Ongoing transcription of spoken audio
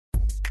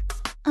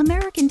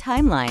American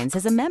Timelines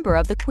is a member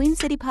of the Queen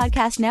City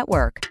Podcast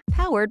Network,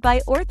 powered by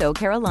Ortho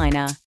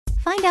Carolina.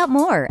 Find out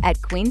more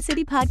at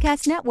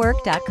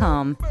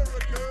queencitypodcastnetwork.com.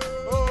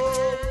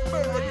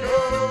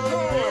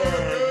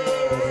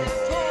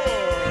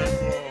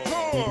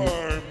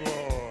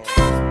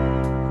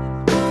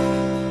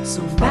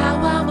 So now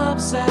I'm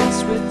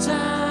obsessed with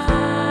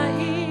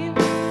time.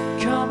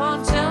 Come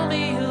on, tell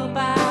me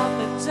about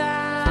the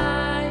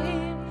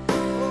time.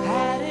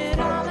 Had it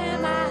all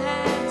in my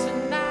hand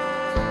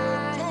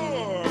tonight.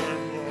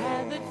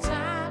 Had the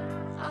time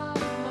of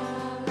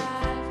my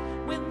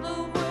life. When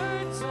the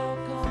words all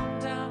come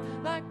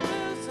down like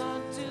blues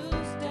on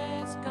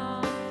Tuesdays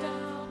come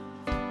down.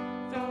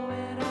 Throw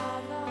it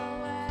all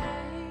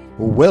away.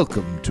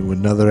 Welcome to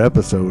another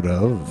episode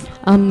of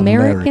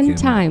American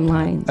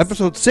Timelines.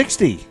 Episode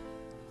 60.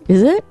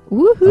 Is it?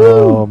 Woohoo!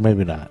 Oh,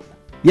 maybe not.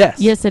 Yes.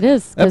 Yes, it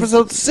is. 'cause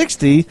Episode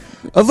 60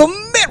 of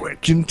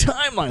American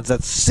Timelines.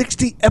 That's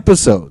 60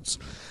 episodes.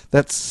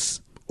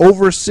 That's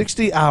over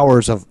 60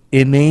 hours of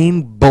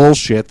inane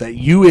bullshit that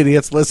you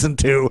idiots listen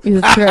to.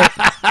 That's right.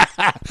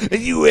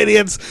 And you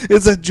idiots,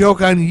 it's a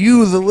joke on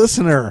you, the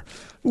listener.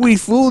 We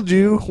fooled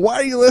you. Why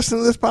are you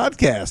listening to this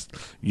podcast?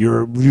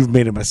 You've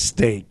made a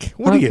mistake.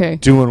 What are you Okay.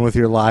 doing with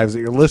your lives that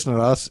you're listening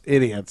to us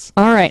idiots?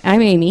 All right,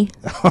 I'm Amy.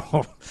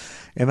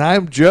 And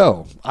I'm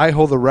Joe. I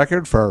hold the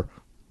record for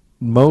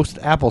most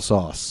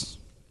applesauce.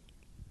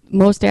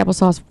 Most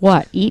applesauce,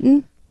 what?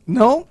 Eaten?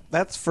 No,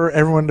 that's for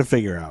everyone to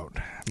figure out.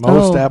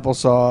 Most Oh.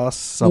 applesauce,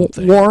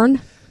 something.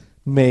 Worn?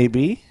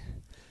 Maybe.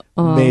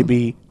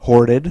 Maybe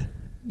hoarded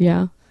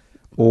Yeah.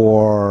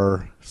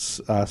 or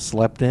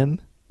slept in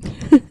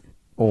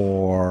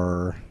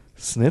or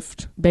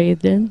sniffed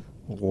Bathed in?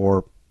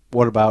 or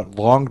what about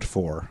longed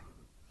for?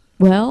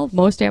 Well,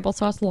 most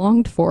applesauce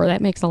longed for.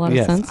 That makes a lot of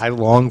Yes, sense. I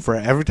long for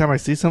it. Every time I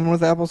see someone with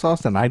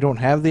applesauce and I don't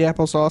have the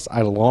applesauce,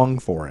 I long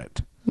for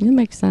it. It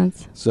makes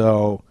sense.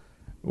 So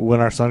when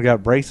our son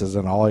got braces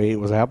and all he ate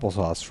was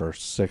applesauce for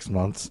 6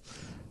 months,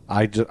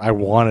 I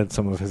wanted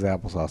some of his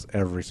applesauce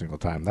every single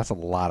time. That's a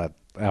lot of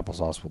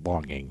applesauce with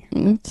longing.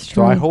 It's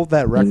true. So I hold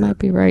that You record. might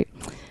be right.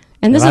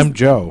 And And this I'm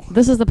Joe.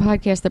 This is the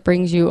podcast that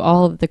brings you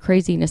all of the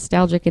crazy,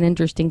 nostalgic, and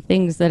interesting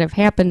things that have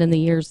happened in the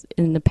years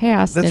in the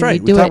past. That's and right.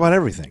 We, We do talk it, about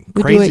everything.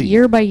 we Crazy. do it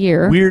year by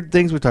year. Weird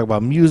things. We talk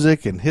about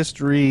music and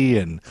history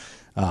and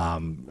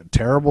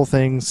terrible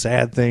things,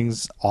 sad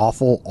things,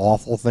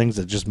 awful things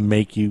that just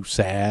make you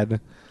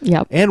sad.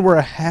 Yep. And we're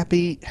a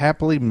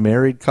happily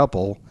married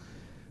couple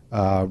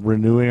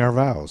renewing our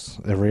vows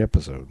every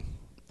episode.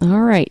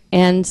 All right.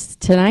 And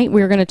tonight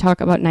we're going to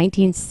talk about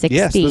 1960.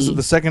 Yes, this is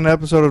the second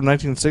episode of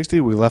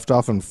 1960. We left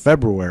off in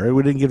February.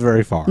 We didn't get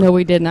very far No,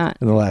 we did not.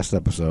 in the last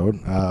episode.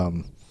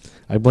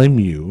 I blame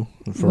you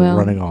for Well-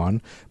 running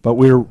on, but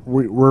we're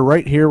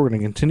right here. We're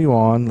going to continue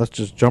on. Let's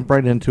just jump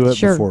right into it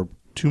Sure. before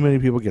too many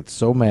people get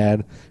so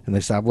mad and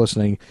they stop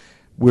listening.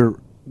 We're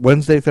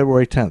Wednesday,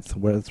 February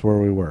 10th. That's where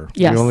we were.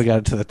 Yes. We only got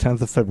it to the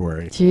 10th of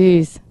February.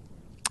 Jeez.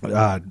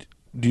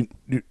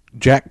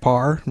 Jack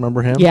Parr,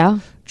 remember him? Yeah.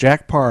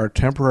 Jack Parr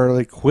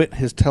temporarily quit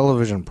his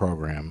television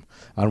program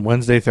on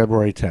Wednesday,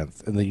 February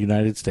 10th in the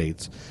United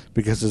States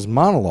because his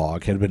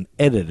monologue had been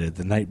edited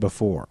the night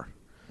before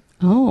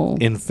Oh.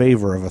 in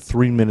favor of a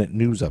 3-minute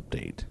news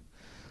update.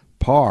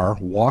 Parr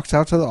walks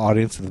out to the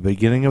audience at the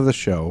beginning of the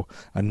show,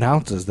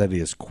 announces that he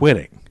is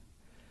quitting.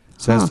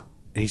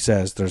 He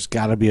says there's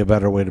got to be a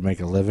better way to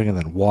make a living, and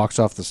then walks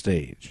off the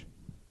stage.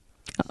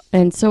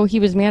 And so he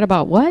was mad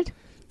about what?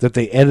 That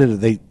they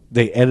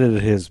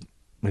edited his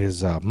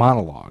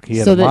monologue. He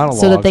had So a that monologue.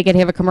 so that they could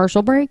have a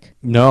commercial break?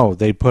 No,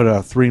 they put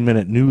a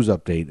 3-minute news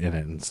update in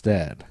it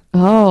instead.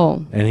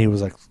 Oh. And he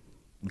was like,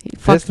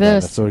 Fuck pissed about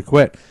it, this. so he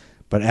quit.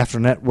 But after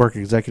network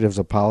executives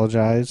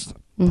apologized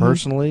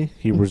personally,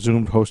 he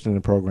resumed hosting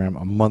the program.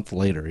 A month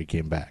later, he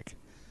came back.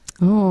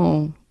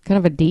 Oh. Kind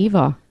of a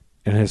diva.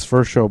 And his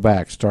first show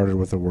back started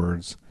with the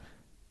words,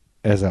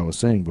 as I was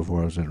saying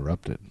before I was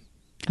interrupted.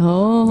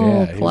 Oh,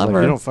 yeah, he was clever.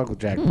 like, you don't fuck with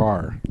Jack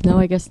Parr. No,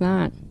 I guess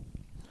not.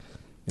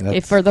 And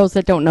that's- For those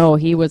that don't know,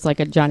 he was like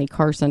a Johnny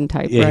Carson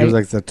type, yeah, right? he was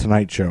like the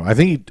Tonight Show. I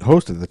think he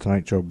hosted the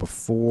Tonight Show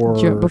before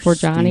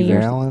Johnny Steve or-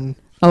 Allen.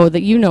 Oh,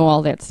 that you know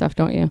all that stuff,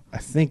 don't you? I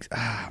think,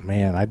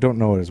 man, I don't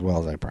know it as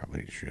well as I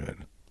probably should.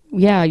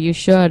 Yeah, you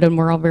should, and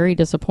we're all very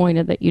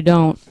disappointed that you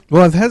don't.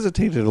 Well, I've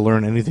hesitated to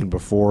learn anything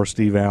before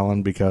Steve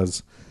Allen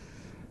because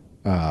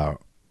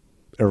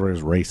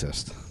everybody's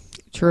racist.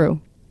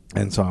 True.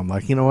 And so I'm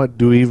like, you know what?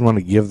 Do we even want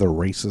to give the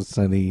racists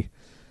any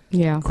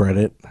Yeah.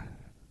 credit?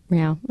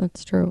 Yeah,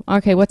 that's true.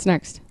 Okay, what's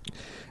next?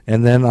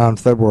 And then on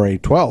February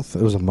 12th,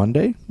 it was a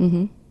Monday?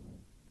 Mm-hmm.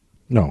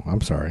 No,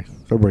 I'm sorry.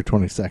 February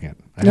 22nd.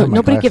 No,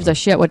 nobody gives a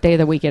shit what day of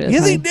the week it is.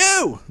 Yeah, they honey.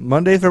 do.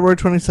 Monday, February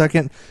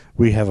 22nd,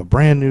 we have a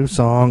brand new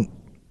song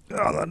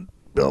on the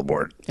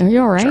Billboard. Are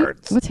you all right?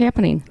 Charts. What's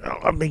happening? Oh,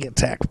 I'm being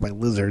attacked by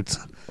lizards.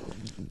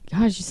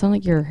 Gosh, you sound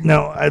like you're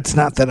No, it's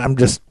not that. I'm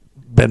just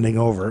bending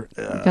over.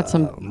 got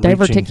some reaching.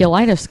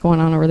 diverticulitis going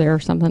on over there or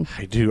something.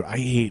 I do.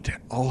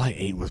 All I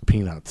ate was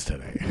peanuts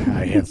today.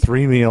 I had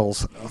 3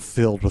 meals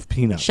filled with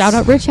peanuts. Shout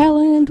out Rich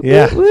Helland.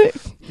 Yeah. Woo, woo.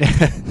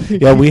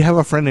 Yeah, we have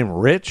a friend named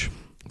Rich,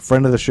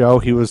 friend of the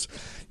show.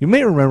 You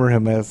may remember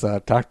him as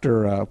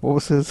Dr. What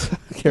was his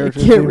character?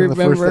 can't name in the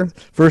remember.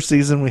 first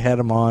season we had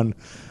him on,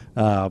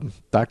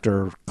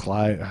 Dr.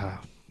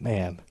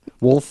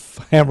 Wolf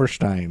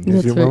Hammerstein. If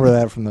That's you remember right.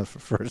 that from the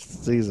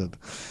first season.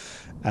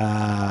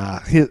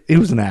 He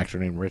was an actor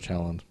named Rich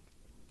Helland.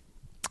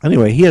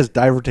 Anyway, he has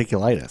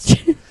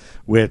diverticulitis,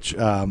 which,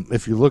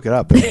 if you look it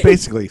up, it's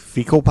basically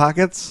fecal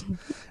pockets.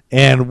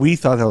 And we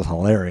thought that was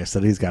hilarious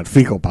that he's got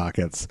fecal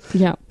pockets.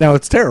 Yeah. Now,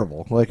 it's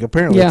terrible. Like,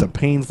 apparently it's Yeah. a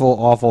painful,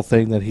 awful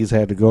thing that he's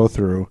had to go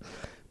through.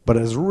 But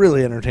it's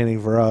really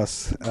entertaining for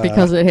us.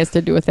 Because it has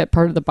to do with that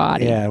part of the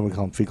body. Yeah, we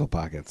call them fecal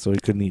pockets. So he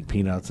couldn't eat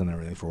peanuts and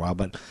everything for a while.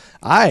 But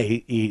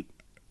I eat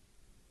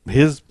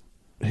his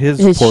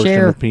portion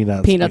share of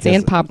peanuts. peanuts because-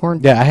 and popcorn.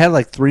 Yeah, I had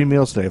like 3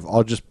 meals today of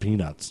all just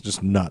peanuts,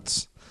 just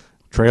nuts.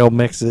 Trail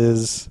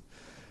mixes.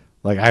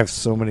 Like, I have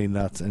so many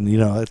nuts. And,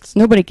 it's...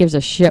 Nobody gives a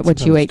shit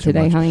what you Sometimes ate too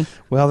today, much. honey.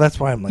 Well, that's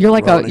why I'm like... You're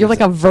like groaning.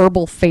 a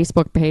verbal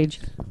Facebook page.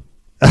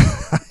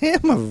 I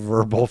am a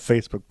verbal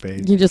Facebook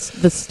page. You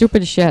just the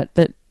stupid shit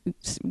that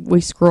we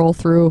scroll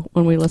through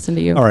when we listen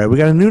to you. All right, we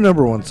got a new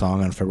 #1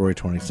 song on February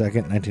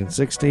 22nd,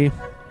 1960.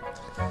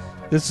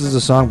 This is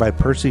a song by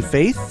Percy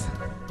Faith.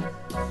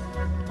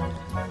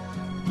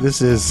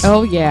 This is...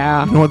 Oh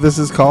yeah, You know what this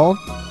is called?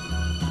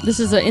 this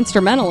is an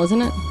instrumental,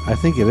 isn't it? I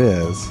think it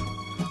is.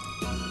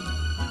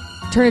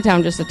 Turn it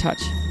down just a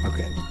touch.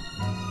 Okay.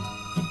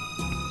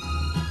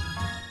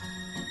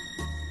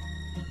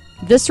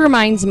 This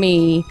reminds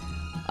me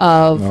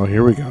of Oh,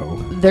 here we go.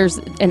 there's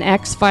an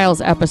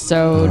X-Files Oh,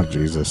 episode,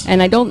 Jesus.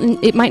 and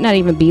it might not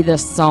even be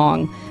this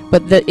song,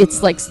 but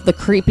it's like the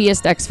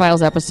creepiest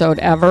X-Files episode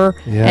ever,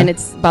 Yeah. and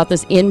it's about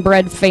this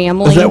inbred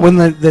family. Is that when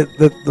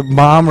the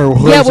mom or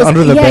whoever's it was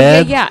under the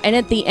bed? Yeah. And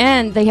at the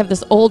end, they have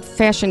this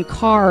old-fashioned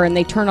car, and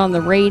they turn on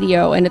the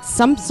radio, and it's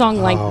some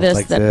song like Oh, this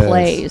like that this.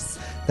 plays.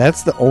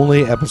 That's the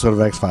only episode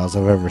of X-Files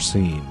I've ever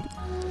seen.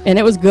 And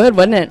it was good,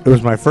 wasn't it? It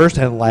was my first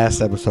and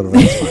last episode of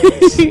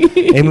X-Files.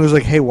 Amy was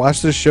like, hey,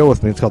 watch this show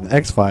with me. It's called The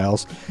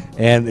X-Files.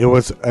 And it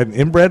was an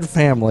inbred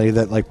family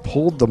that, like,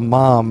 pulled the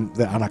mom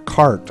on a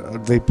cart.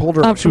 They pulled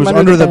her. Up She from was under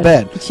under the the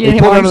bed. bed. She They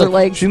didn't have pulled her arms under or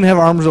legs. She didn't have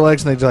arms or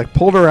legs. And they, like,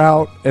 pulled her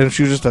out. And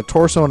she was just a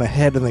torso and a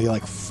head. And they,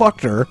 like,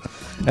 fucked her.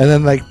 And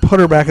then, like, put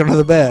her back under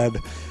the bed.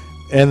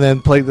 And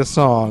then played the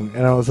song.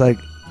 And I was like,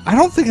 I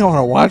don't think I want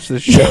to watch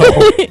this show.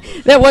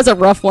 That was a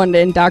rough one to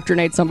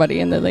indoctrinate somebody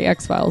into the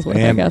X-Files with, I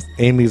And guess.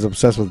 Amy's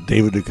obsessed with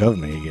David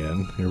Duchovny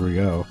again. Here we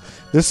go.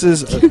 This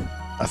is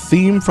a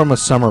theme from A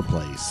Summer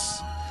Place.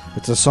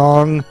 It's a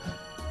song.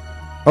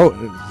 Oh,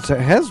 it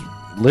has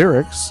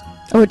lyrics.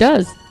 Oh, it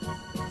does.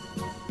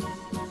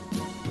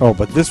 Oh,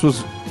 but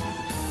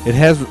it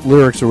has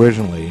lyrics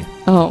originally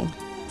Oh,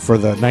 for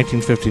the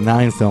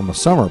 1959 film A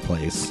Summer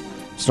Place,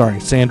 starring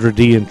Sandra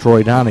Dee and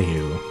Troy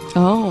Donahue.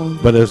 oh.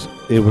 But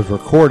it was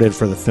recorded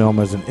for the film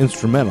as an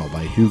instrumental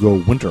by Hugo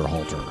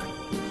Winterhalter.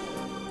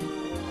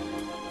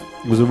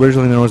 It was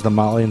originally known as the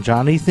Molly and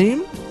Johnny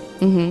theme.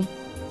 Mm-hmm.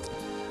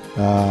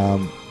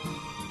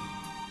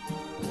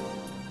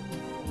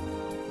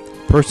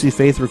 Percy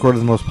Faith recorded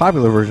the most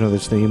popular version of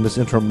this theme, this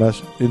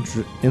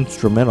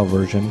instrumental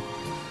version,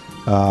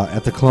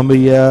 at the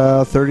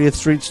Columbia 30th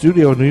Street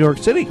Studio in New York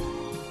City.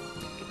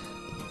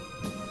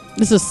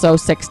 This is so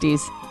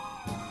 60s.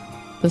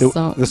 This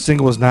song. The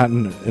single was not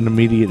an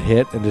immediate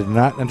hit and did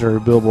not enter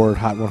Billboard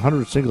Hot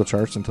 100 single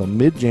charts until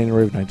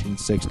mid-January of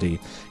 1960,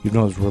 even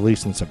though it was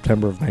released in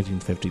September of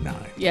 1959.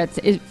 Yeah,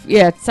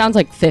 it sounds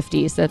like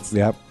 50s. That's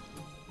Yep.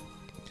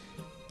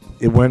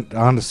 It went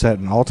on to set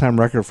an all-time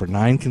record for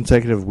 9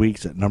 consecutive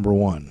weeks at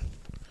 #1.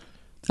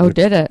 Oh, Which-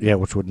 did it? Yeah,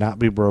 which would not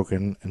be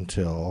broken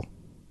until...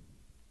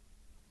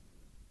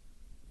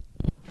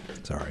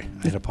 Sorry,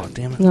 I had a pause.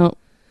 Damn it. No.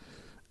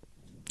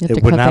 You have It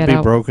to would cut not that be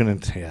out. broken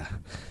until... Yeah.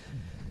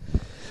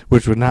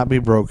 Which would not be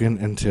broken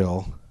until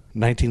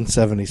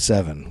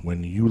 1977,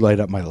 when You Light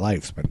Up My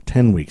Life spent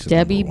 10 weeks at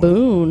Debbie #1.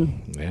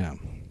 Boone. Yeah.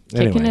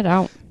 Kicking Anyway, it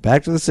out.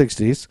 back to the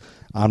 60s.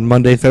 On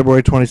Monday,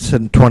 February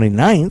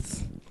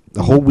 29th,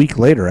 a whole week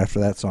later after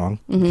that song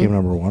became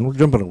 #1. We're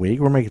jumping a week.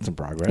 We're making some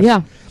progress.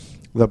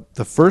 Mm-hmm. Yeah.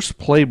 The first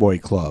Playboy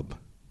Club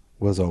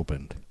was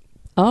opened.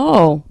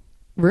 Oh,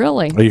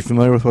 really? Are you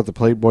familiar with what the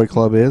Playboy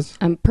Club is?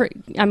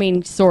 I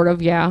mean, sort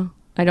of, yeah.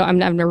 I've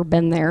never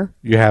been there.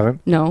 You haven't?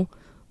 No.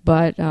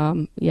 But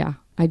yeah,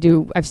 I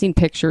do. I've seen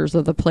pictures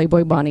of the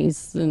Playboy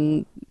bunnies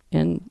and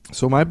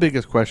So my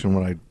biggest question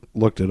when I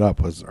looked it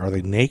up was, are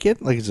they naked?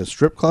 Like, is it a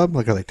strip club?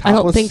 Like, are they I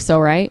topless? don't think so,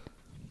 right?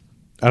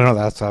 I don't know.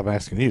 That's why I'm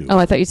asking you. Oh,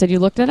 I thought you said you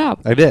looked it up.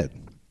 I did.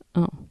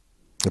 Oh.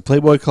 The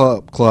Playboy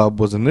Club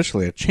was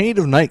initially a chain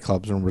of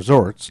nightclubs and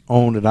resorts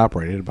owned and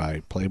operated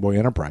by Playboy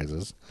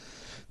Enterprises.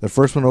 The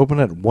first one opened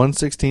at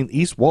 116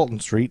 East Walton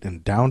Street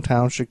in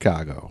downtown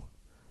Chicago.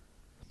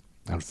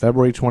 On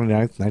February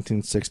 29th,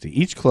 1960,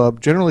 each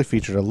club generally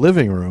featured a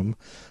living room,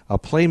 a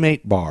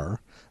Playmate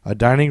bar, a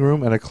dining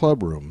room, and a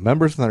club room.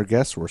 Members and their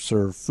guests were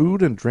served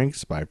food and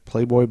drinks by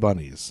Playboy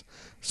bunnies,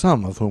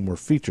 some of whom were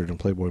featured in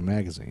Playboy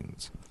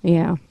magazines.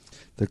 Yeah.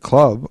 The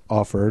club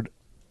offered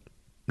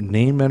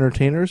name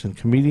entertainers and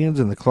comedians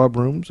in the club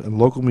rooms and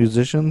local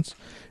musicians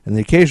and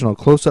the occasional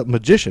close-up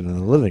magician in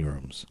the living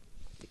rooms.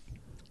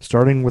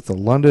 Starting with the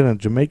London and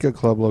Jamaica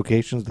club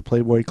locations, the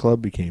Playboy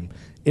Club became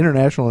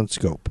international in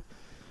scope.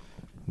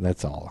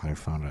 That's all I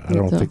found out.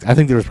 I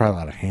think there was probably a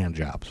lot of hand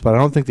jobs, but I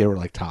don't think they were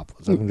like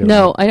topless. I think they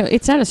were like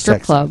it's not a strip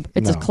sexy. club.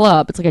 It's a No.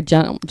 club. It's like a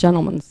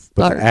gentleman's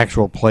but bar. the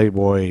actual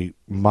Playboy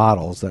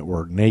models that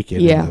were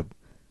naked Yeah. in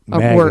the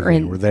magazine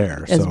in- were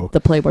there. as So the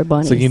Playboy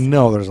bunnies.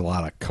 so there's a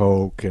lot of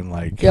coke and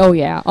like Oh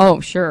yeah. Oh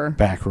sure.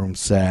 backroom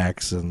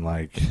sex and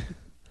like.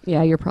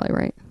 Yeah, you're probably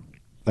right.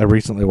 I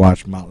recently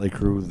watched Motley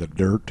Crue, The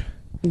Dirt,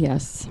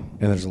 Yes.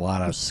 and there's a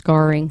lot of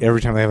Scarring.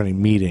 every time they have any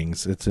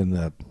meetings, it's in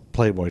the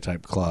Playboy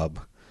type club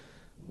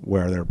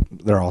where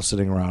they're all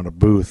sitting around a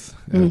booth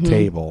at a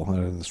table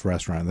in this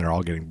restaurant. And they're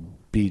all getting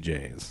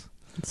BJs.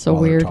 It's so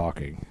while weird. They're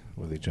talking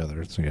with each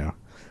other. So yeah.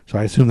 So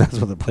I assume that's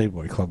what the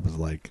Playboy Club was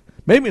like.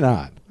 Maybe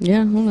not.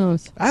 Yeah, who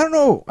knows? I don't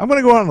know. I'm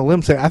gonna go out on a limb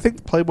and say I think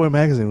the Playboy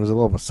magazine was a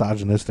little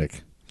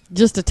misogynistic,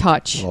 Just a a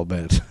touch. little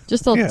bit.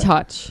 Just a Yeah.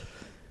 touch.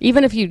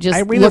 Even if you just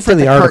I read looked it for at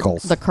the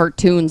articles. the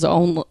cartoons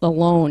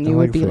alone, you I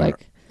would be for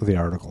like, the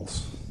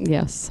articles.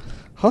 yes,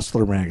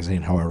 Hustler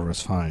magazine, however,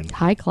 was fine.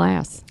 high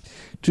class.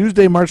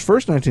 Tuesday, March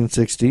 1st,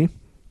 1960.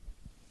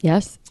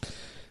 Yes.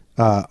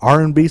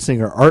 R&B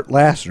singer Art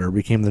Lassiter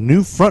became the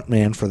new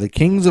frontman for the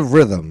Kings of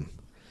Rhythm.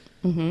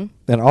 Mm-hmm.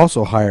 Then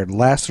also hired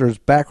Lassiter's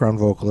background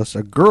vocalist,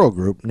 a girl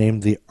group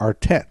named the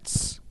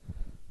Artettes.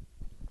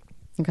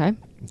 Okay.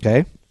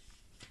 Okay?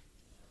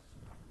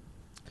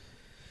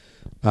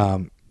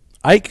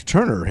 Ike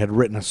Turner had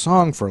written a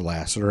song for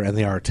Lassiter and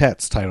the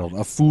Artettes titled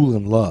A Fool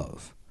in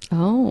Love.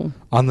 Oh.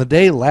 On the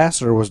day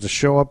Lassiter was to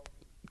show up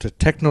to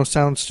Techno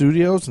Sound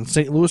Studios in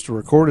St. Louis to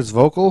record his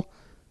vocal,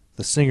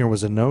 the singer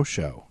was a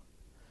no-show.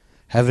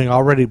 Having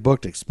already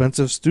booked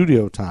expensive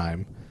studio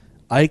time,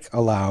 Ike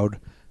allowed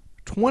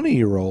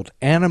 20-year-old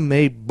Anna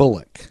Mae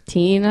Bullock,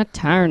 Tina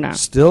Turner.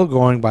 still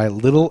going by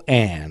Little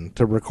Ann,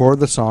 to record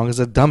the song as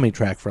a dummy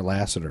track for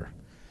Lassiter.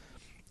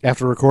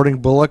 After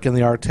recording Bullock and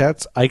the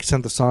Artettes, Ike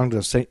sent the song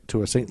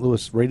to a St.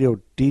 Louis radio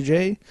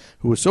DJ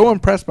who was so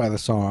impressed by the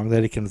song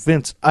that he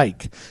convinced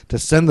Ike to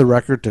send the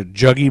record to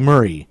Juggy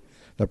Murray,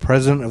 the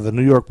president of the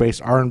New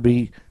York-based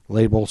R&B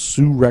label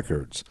Sue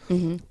Records.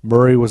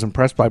 Murray was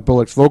impressed by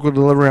Bullock's vocal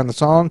delivery on the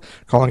song,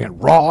 calling it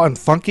raw and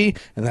funky,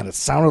 and that it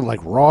sounded like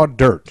raw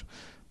dirt.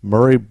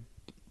 Murray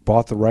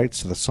bought the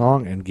rights to the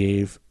song and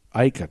gave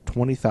Ike a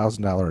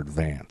 $20,000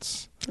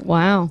 advance,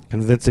 Wow.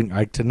 convincing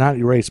Ike to not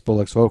erase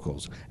Bullock's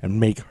vocals and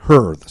make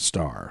her the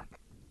star.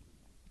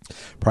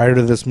 Prior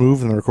to this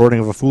move and the recording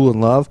of A Fool in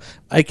Love,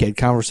 Ike had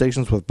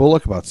conversations with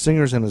Bullock about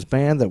singers in his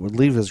band that would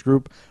leave his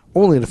group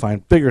only to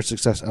find bigger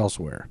success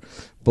elsewhere.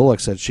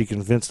 Bullock said she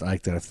convinced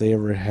Ike that if they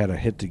ever had a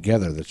hit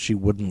together that she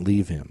wouldn't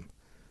leave him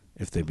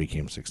if they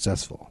became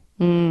successful.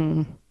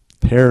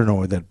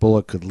 Paranoid that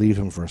Bullock could leave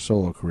him for a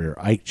solo career,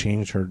 Ike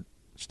changed her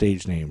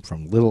stage name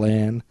from Little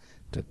Ann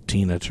to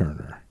Tina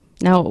Turner.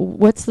 Now,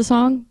 what's the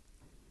song?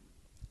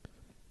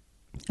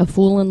 A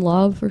Fool in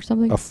Love or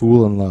something? A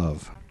Fool in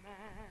Love.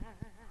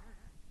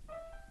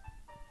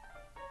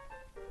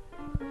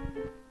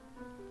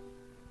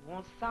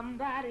 Won't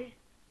somebody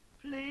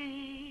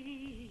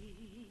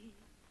please,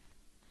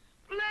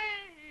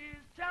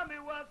 please tell me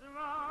what's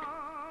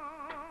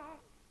wrong?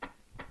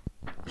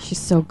 She's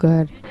so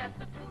good.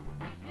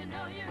 You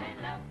know you're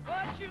in love.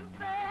 What you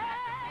say?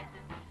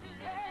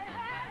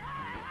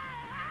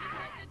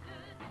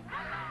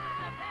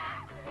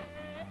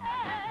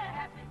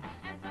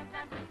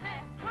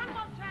 One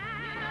more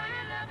time. You know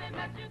you love him,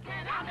 but you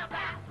can't on the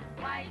back.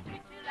 Why he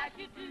treats you like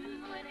you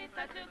do when he's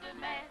such a good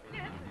man?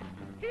 Listen,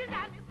 he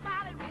got me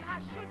smiling when I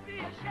should be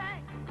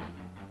ashamed.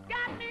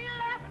 Got me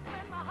laughing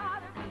when my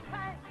heart is in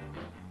pain.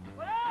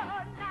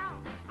 Oh, now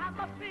I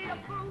must be a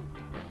fool.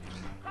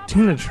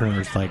 Tina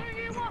Turner's like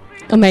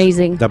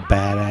Amazing. the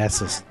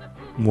badassest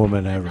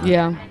woman ever.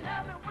 Yeah.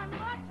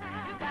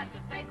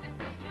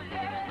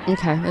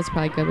 Okay, that's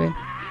probably good. Babe.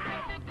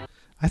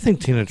 I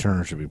think Tina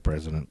Turner should be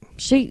president.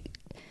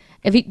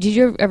 Did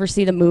you ever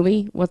see the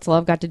movie? What's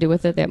Love Got to Do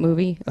with It? That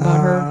movie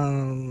about her.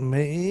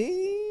 Maybe.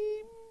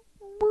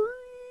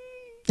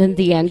 In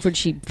the end, when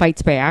she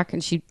fights back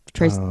and she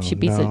tries, she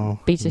beats no,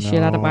 the shit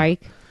out of no.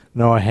 Ike.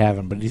 No, I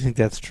haven't. But do you think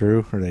that's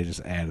true, or they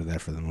just added that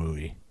for the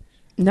movie?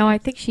 No, I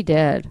think she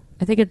did.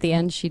 I think at the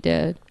end she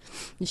did.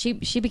 And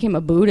she became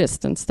a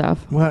Buddhist and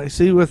stuff. Well, you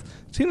see, with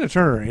Tina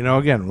Turner,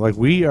 again, like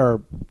we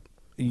are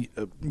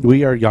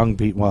young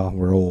people. Well,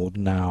 we're old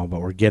now, but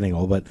we're getting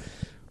old. But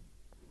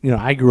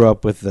I grew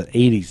up with the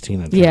 '80s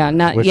Tina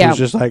Turner, which was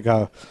just like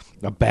a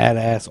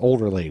badass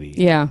older lady.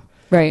 Yeah,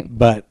 right.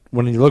 But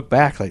when you look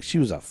back, like she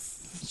was a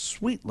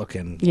sweet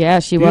looking. Yeah,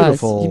 she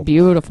beautiful, was. She's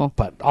beautiful.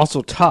 but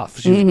also tough.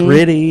 She was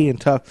gritty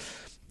and tough.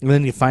 And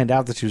then you find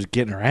out that she was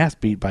getting her ass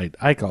beat by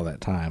Ike all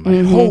that time.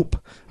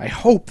 I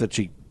hope that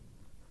she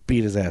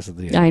beat his ass at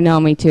the end. I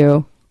know, me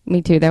too.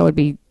 Me too. That would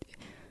be.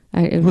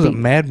 Was it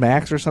Mad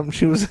Max or something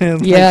she was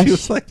in? Yeah. Like, she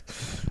was like.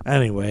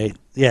 Anyway,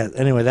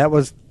 that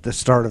was the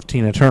start of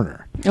Tina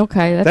Turner.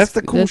 Okay, That's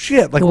the cool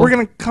shit. Like cool. we're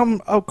gonna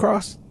come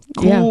across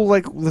cool, Yeah.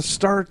 like the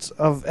starts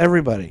of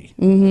everybody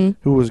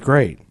who was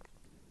great.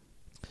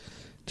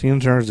 Tina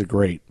Turner's a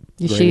great.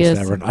 She greatest is.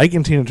 ever. And Ike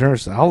and Tina Turner.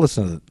 I'll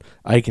listen to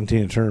Ike and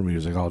Tina Turner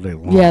music all day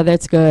long. Yeah,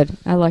 that's good.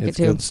 I like it's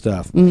it too. good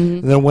stuff.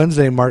 And then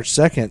Wednesday, March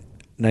 2nd,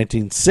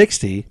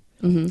 1960,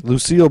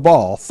 Lucille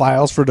Ball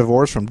files for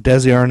divorce from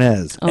Desi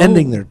Arnaz, Oh,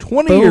 ending their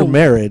 20-year boom.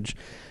 marriage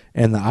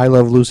and the I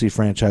Love Lucy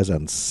franchise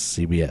on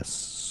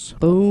CBS.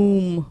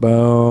 Boom.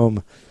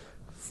 Boom.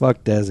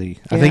 Fuck Desi.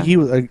 I Yeah. think he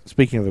was,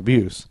 speaking of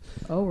abuse,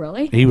 Oh,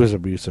 really? he was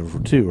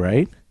abusive too,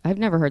 right? I've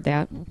never heard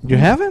that. You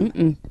haven't?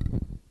 Mm-mm.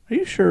 Are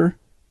you sure?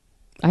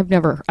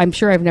 I'm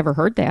sure I've never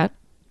heard that.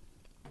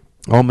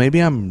 Oh, maybe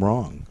I'm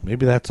wrong.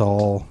 Maybe that's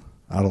all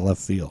out of left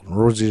field.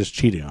 Or was he just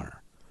cheating on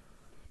her?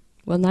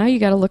 Well, now you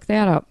got to look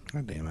that up.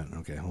 God damn it.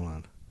 Okay, hold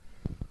on.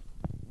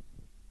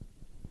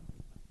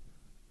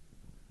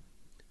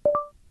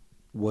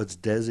 Was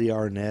Desi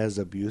Arnaz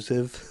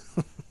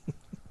abusive?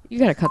 You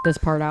got to cut this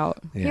part out.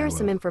 Yeah, Here's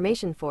some well,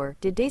 information for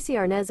Did Desi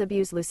Arnaz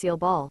abuse Lucille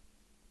Ball?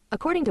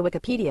 According to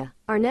Wikipedia,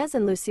 Arnaz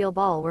and Lucille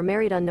Ball were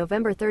married on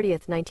November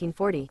 30th,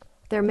 1940.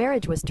 Their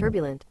marriage was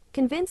turbulent.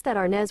 Convinced that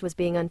Arnaz was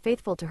being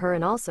unfaithful to her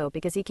and also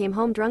because he came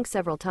home drunk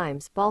several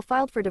times, Ball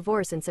filed for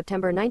divorce in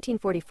September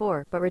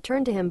 1944 but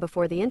returned to him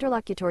before the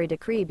interlocutory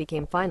decree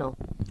became final.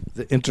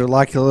 the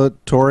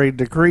interlocutory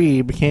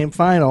decree became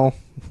final.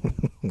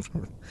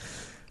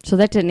 So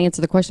that didn't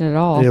answer the question at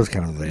all. It was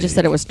kind of vague. Just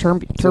said it was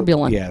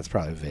turbulent. Yeah, it's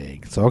probably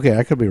vague. So, okay,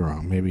 I could be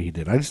wrong. Maybe he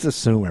did. I just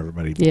assume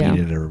everybody Yeah.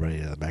 beat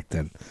everybody back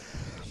then.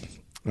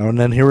 Oh, and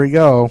then here we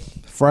go.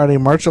 Friday,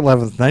 March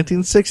 11th,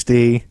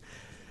 1960.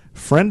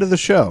 Friend of the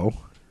show,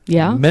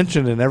 Yeah.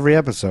 mentioned in every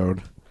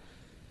episode,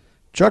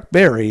 Chuck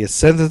Berry is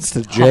sentenced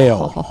to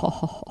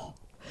jail.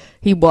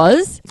 He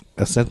was?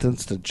 A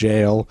sentence to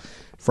jail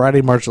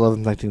Friday, March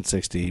 11th,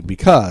 1960,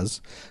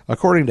 because,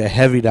 according to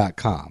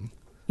Heavy.com,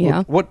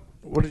 Yeah.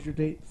 What is your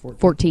date?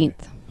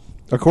 14th.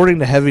 According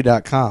to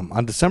Heavy.com,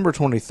 on December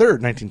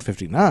 23rd,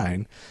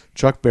 1959,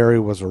 Chuck Berry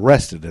was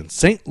arrested in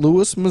St.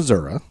 Louis,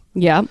 Missouri,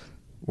 Yeah.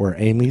 where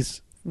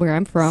Amy's Where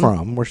I'm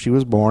from. where she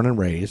was born and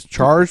raised,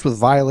 charged with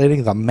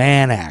violating the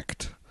Mann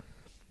Act.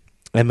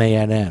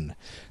 MANN.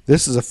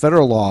 This is a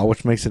federal law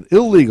which makes it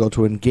illegal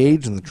to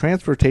engage in the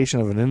transportation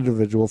of an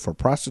individual for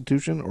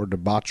prostitution or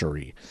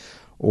debauchery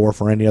or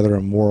for any other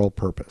immoral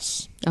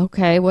purpose.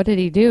 Okay. What did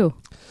he do?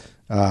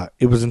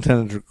 It was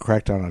intended to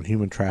crack down on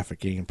human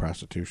trafficking and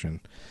prostitution.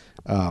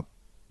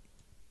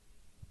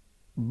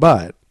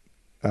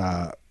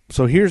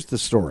 So here's the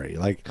story.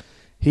 Like,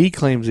 he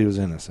claims he was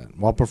innocent.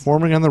 While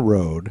performing on the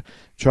road,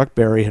 Chuck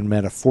Berry had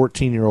met a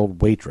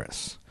 14-year-old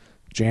waitress,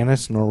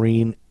 Janice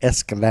Noreen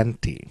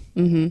Escalante,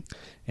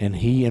 and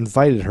he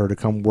invited her to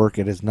come work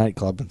at his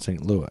nightclub in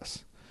St.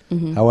 Louis.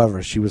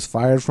 However, she was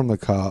fired from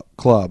the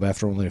club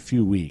after only a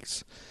few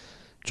weeks.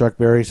 Chuck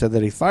Berry said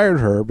that he fired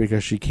her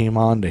because she came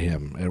on to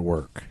him at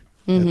work.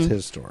 That's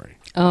his story.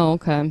 Oh,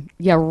 okay.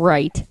 Yeah,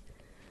 right.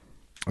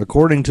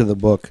 According to the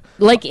book,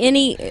 Like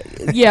any.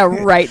 Yeah,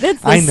 right.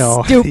 That's the I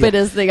know.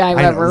 stupidest thing I've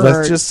I know, ever let's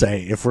heard. just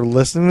say, if we're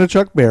listening to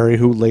Chuck Berry,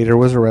 who later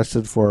was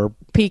arrested for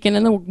Peeking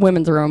in the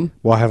women's room.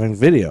 while having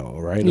video,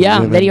 right? of Yeah,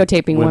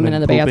 videotaping women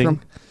in the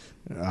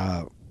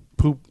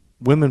pooping,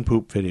 women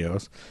poop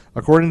videos.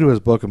 According to his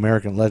book,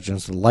 American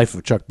Legends: The Life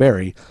of Chuck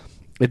Berry,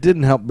 it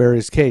didn't help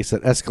Berry's case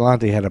that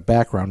Escalante had a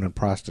background in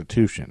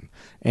prostitution,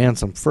 and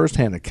some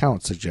first-hand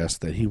accounts suggest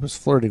that he was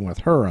flirting with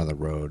her on the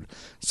road,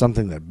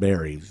 something that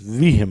Berry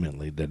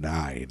vehemently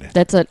denied.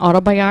 That's an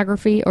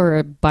autobiography or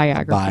a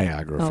biography?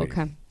 Biography. Oh,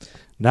 okay.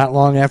 Not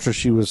long after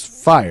she was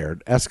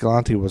fired,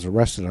 Escalante was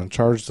arrested on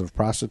charges of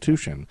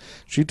prostitution.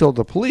 She told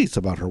the police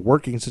about her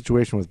working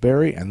situation with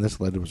Berry, and this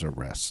led to his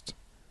arrest.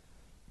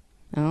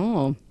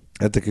 Oh.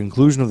 At the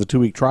conclusion of the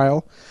 2-week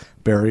trial,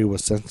 Berry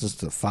was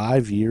sentenced to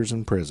 5 years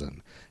in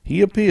prison.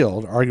 He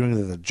appealed, arguing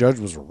that the judge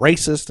was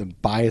racist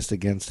and biased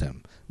against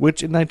him,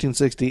 which in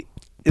 1960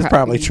 is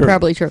probably true.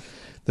 Probably true.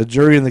 The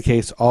jury in the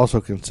case also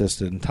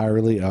consisted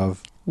entirely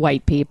of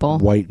White people.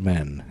 white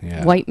men.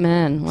 Yeah. White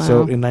men. Wow. So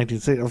in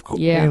 1960, of course,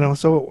 Yeah.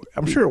 so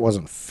I'm sure it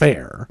wasn't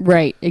fair,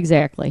 Right,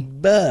 exactly.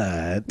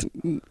 but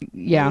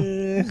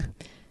Yeah.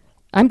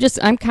 I'm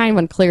kind of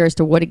unclear as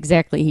to what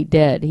exactly he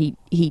did.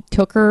 He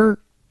took her,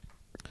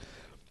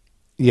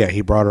 yeah,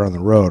 he brought her on the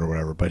road or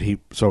whatever. But he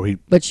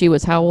but she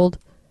was how old?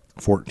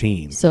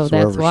 14. So that's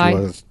wherever why- she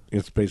was,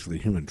 it's basically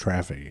human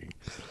trafficking.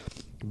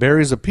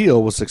 Berry's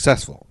appeal was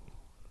successful.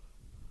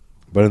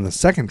 But in the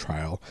second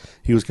trial,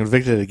 he was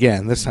convicted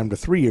again, this time to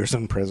 3 years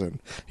in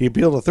prison. He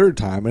appealed a third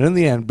time, and in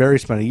the end, Berry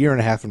spent 1.5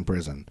 years in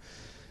prison.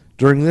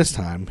 During this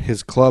time,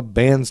 his club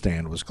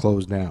bandstand was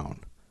closed down.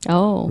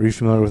 Oh. Were you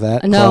familiar with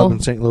that No. club in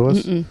St.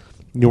 Louis?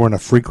 You weren't a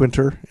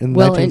frequenter in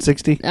Well,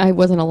 1960? I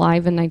wasn't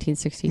alive in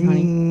 1960,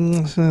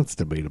 honey. That's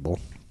debatable.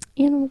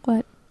 You know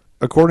what?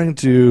 According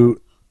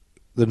to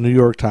the New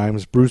York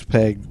Times, Bruce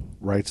Pegg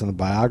writes in the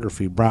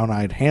biography,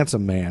 Brown-Eyed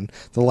Handsome Man,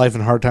 The Life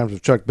and Hard Times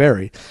of Chuck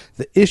Berry,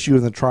 the issue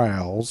in the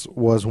trials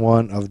was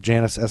one of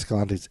Janice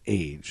Escalante's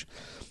age.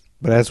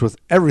 But as with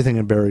everything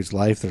in Berry's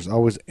life, there's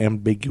always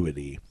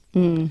ambiguity.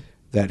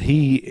 That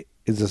he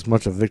is as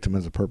much a victim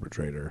as a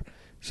perpetrator.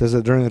 Says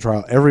that during the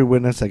trial, every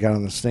witness that got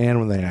on the stand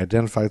when they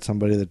identified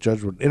somebody, the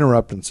judge would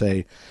interrupt and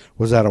say,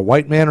 was that a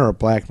white man or a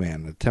black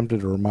man? Attempted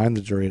to remind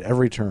the jury at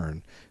every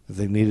turn that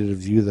they needed to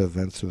view the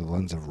events through the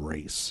lens of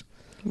race.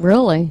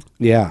 Really?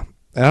 Yeah.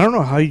 And I don't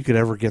know how you could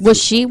ever get...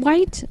 Was she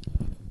white?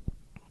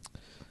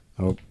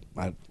 Oh,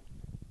 I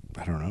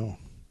don't know.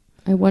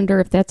 I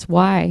wonder if that's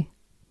why.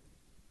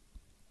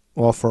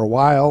 Well, for a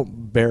while,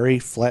 Barry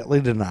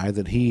flatly denied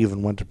that he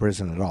even went to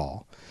prison at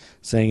all,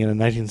 saying in a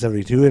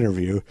 1972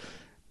 interview,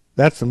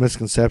 that's the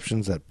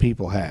misconceptions that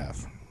people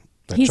have.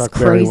 That He's Chuck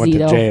Berry went crazy, to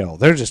though. jail.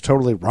 They're just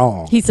totally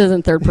wrong. He says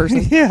in third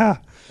person. Yeah.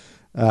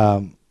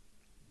 And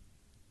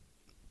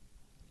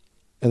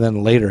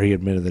then later he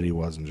admitted that he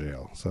was in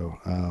jail. So,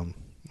 in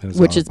his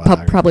Which is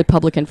autobiography. probably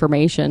public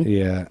information.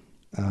 Yeah.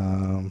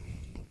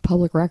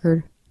 Public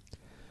record.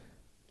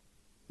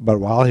 But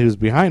while he was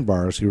behind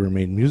bars, he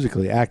remained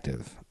musically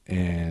active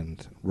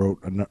and wrote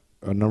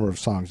a number of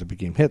songs that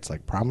became hits,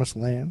 like Promised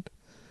Land,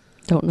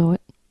 Don't know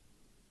it.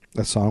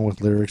 a song with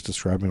lyrics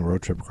describing a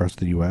road trip across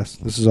the U.S.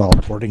 This is all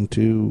according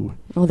to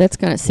Oh, that's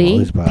going to all see.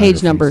 his Page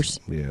biographies. numbers.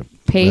 Yeah.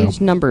 Page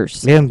Well,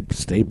 numbers. and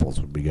Staples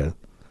would be good.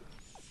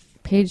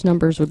 Page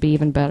numbers would be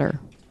even better.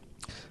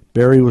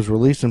 Barry was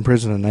released in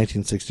prison in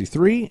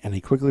 1963, and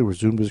he quickly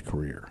resumed his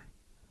career.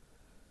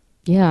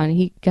 Yeah, and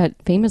he got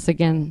famous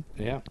again,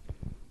 Yeah.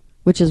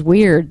 which is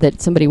weird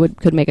that somebody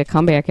could make a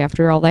comeback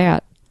after all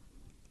that,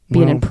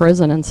 being in Well,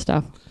 prison and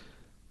stuff.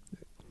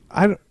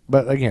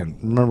 But again,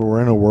 remember,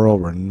 we're in a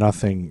world where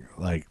nothing,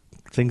 like,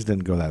 things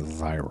didn't go that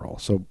viral.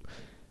 So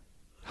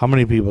how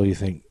many people do you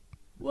think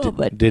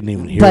didn't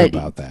even hear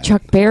about that?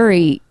 Chuck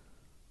Berry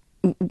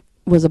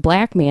was a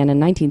black man in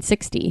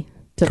 1960.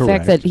 The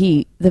fact Correct. that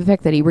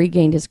he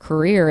regained his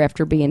career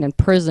after being in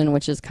prison,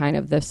 which is kind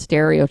of the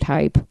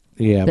stereotype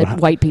Yeah, that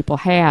white people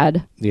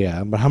had.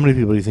 Yeah, but how many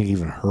people do you think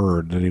even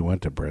heard that he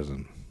went to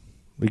prison?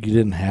 Like, you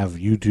didn't have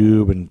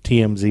YouTube and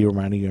TMZ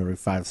reminding you every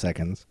 5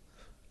 seconds.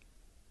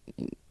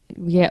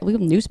 Yeah, we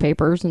have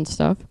newspapers and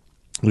stuff.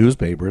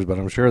 Newspapers, but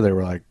I'm sure they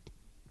were like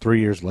 3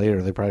 years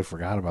later, they probably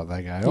forgot about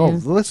that guy. Oh, Yeah.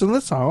 listen to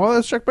this song. Oh,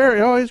 that's Chuck Berry.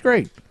 Oh, he's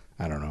great.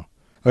 I don't know.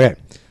 Okay,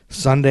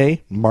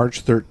 Sunday,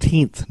 March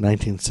 13th,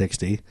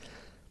 1960.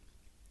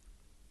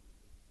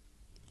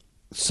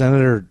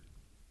 Senator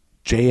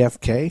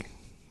JFK,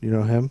 you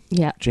know him?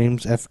 Yeah.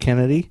 James F.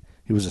 Kennedy.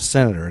 He was a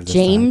senator at this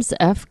James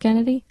F.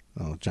 Kennedy?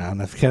 time. Oh,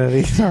 John F.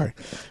 Kennedy. Sorry.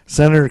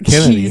 Senator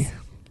Kennedy. Jeez.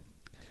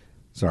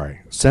 Sorry.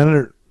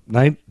 Sunday,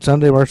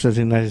 March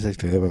 13th,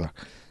 1960.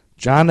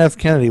 John F.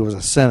 Kennedy was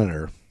a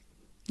senator,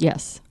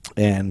 Yes.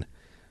 and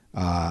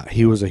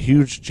he was a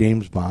huge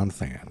James Bond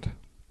fan.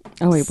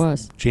 Oh, he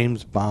was.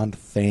 James Bond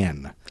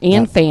fan.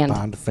 And Not fan.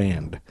 Bond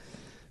fan.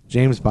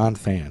 James Bond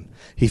fan.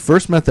 He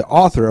first met the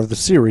author of the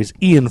series,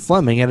 Ian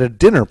Fleming, at a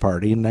dinner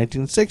party in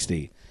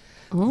 1960.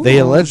 Oh. They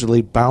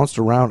allegedly bounced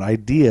around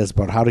ideas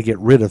about how to get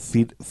rid of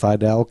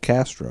Fidel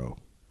Castro.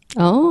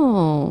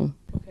 Oh.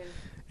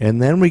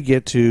 And then we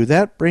get to,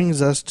 that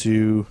brings us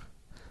to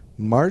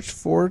March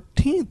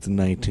 14th,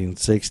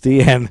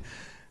 1960, and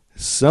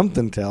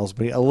something tells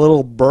me, a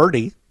little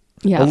birdie,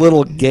 Yeah. a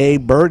little gay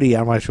birdie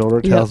on my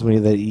shoulder tells Yeah. me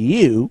that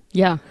you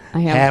Yeah, I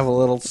have have a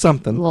little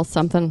something a little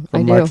something. I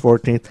on do. March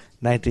 14th,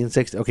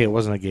 1960. Okay, it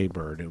wasn't a gay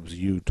bird. It was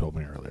you told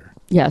me earlier.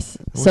 Yes.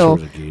 I wish So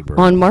there was a gay bird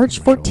on March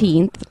on my shoulder.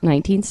 14th,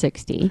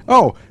 1960.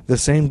 Oh, the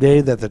same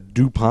day that the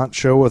DuPont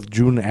show with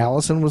June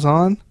Allison was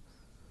on?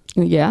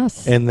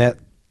 Yes. And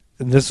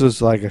this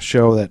was like a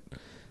show that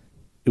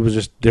it was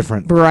just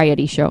different.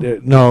 Variety show.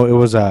 No, it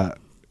was like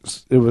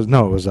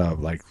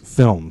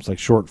films, like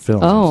short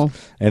films. Oh.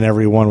 And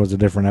every one was a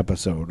different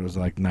episode. It was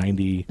like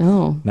 90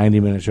 Oh.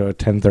 90-minute show at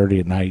 10:30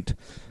 at night,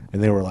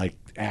 and they were like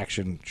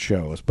action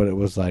shows, but it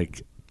was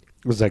like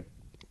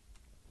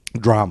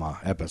drama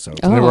episodes.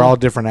 And they were Oh. all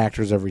different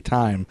actors every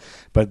time,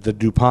 but the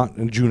DuPont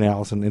and June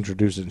Allison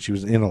introduced it, and she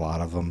was in a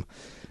lot of them.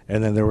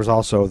 And then there was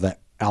also the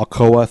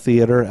Alcoa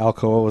Theater.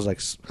 Alcoa was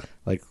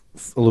like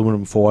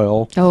aluminum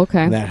foil. Oh,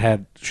 okay. And that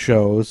had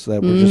shows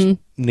that were just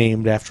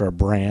named after a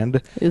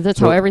brand. That's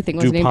So how everything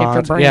was named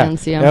after DuPont-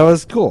 brands. Yeah. That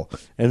was cool.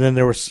 And then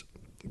there was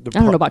I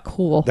don't know about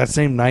cool. that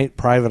same night,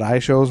 Private Eye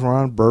shows were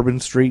on. Bourbon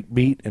Street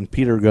Beat and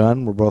Peter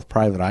Gunn were both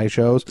Private Eye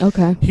shows.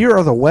 Okay. Here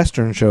are the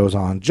Western shows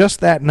on just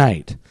that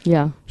night.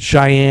 Yeah.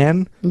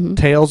 Cheyenne,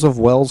 Tales of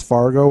Wells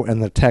Fargo,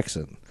 and The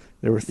Texan.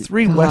 There were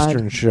 3 God.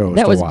 Western shows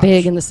That to was watch.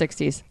 big in the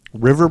 60s.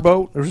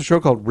 Riverboat. There was a show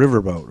called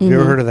Riverboat. Have you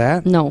ever heard of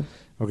that? No.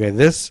 Okay,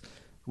 this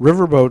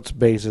Riverboat's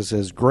basis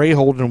is Gray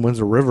Holden wins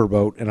a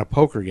riverboat in a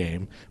poker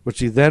game, which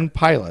he then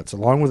pilots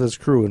along with his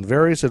crew in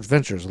various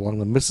adventures along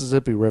the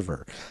Mississippi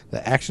River.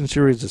 The action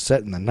series is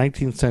set in the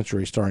 19th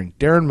century, starring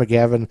Darren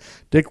McGavin,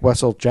 Dick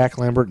Wessel, Jack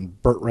Lambert,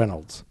 and Burt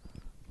Reynolds.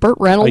 Burt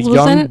Reynolds A was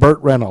in young it?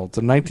 Burt Reynolds,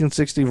 a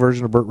 1960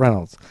 version of Burt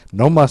Reynolds.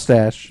 No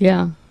mustache,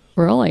 Yeah.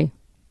 Really?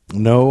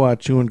 no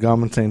chewing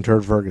gum and saying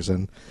Turd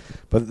Ferguson.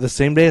 But the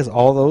same day as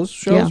all those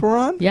shows Yeah. were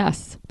on?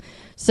 Yes.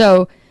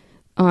 So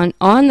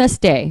on this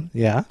day,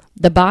 Yeah.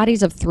 the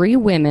bodies of 3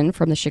 women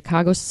from the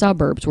Chicago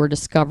suburbs were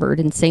discovered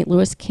in St.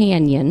 Louis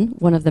Canyon,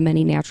 one of the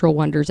many natural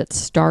wonders at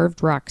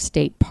Starved Rock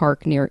State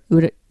Park near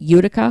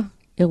Utica,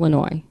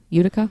 Illinois.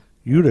 Utica?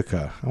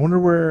 Utica. I wonder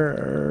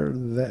where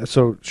that.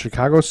 So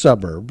Chicago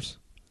suburbs.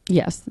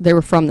 Yes, they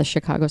were from the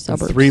Chicago And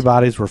suburbs. 3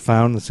 bodies were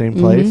found in the same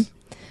place.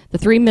 The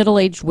 3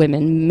 middle-aged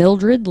women,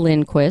 Mildred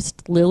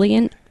Lindquist,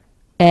 Lillian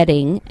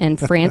Edding, and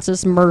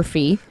Frances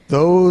Murphy.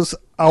 Those.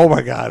 Oh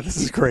my God, this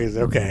is crazy.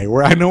 Okay,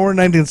 I know we're in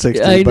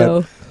 1960s, I but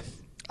know.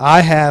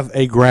 I have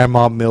a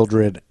grandma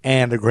Mildred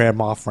and a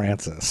grandma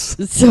Frances.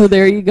 So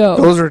there you go.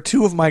 Those are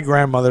 2 of my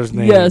grandmother's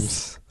names.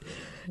 Yes.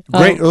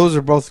 Great. Those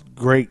are both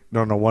great.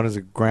 No, one is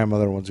a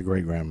grandmother, one's a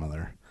great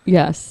grandmother.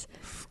 Yes.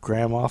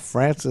 Grandma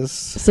Frances.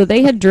 So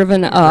they had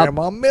driven up.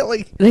 Grandma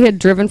Millie. They had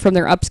driven from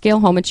their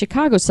upscale home in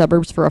Chicago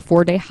suburbs for a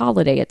 4-day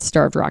holiday at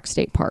Starved Rock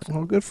State Park.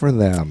 Oh, good for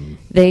them.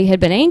 They had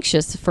been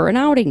anxious for an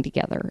outing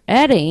together.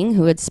 Edding,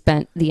 who had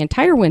spent the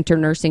entire winter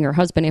nursing her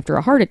husband after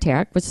a heart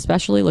attack, was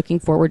especially looking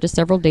forward to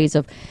several days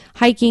of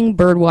hiking,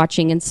 bird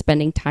watching, and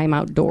spending time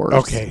outdoors.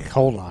 Okay,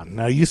 hold on.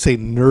 Now you say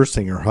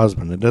nursing her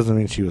husband. It doesn't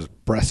mean she was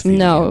breastfeeding.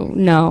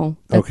 No.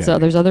 Okay.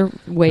 There's other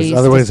ways There's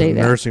other to ways say of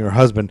that. nursing her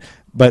husband.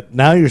 But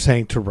now you're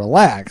saying to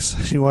relax.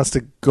 She wants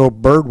to go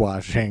bird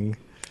watching.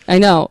 I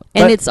know.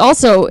 And But- it's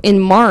also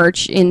in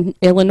March in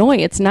Illinois.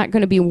 It's not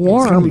going to be It's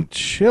warm. going to be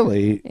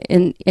chilly.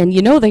 And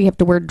they have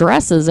to wear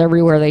dresses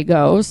everywhere they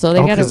go. So they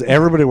got Because to.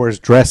 everybody wears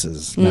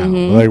dresses now.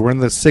 Like we're in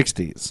the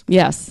 60s.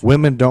 Yes.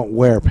 Women don't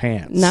wear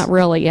pants. Not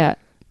really yet.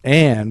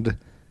 And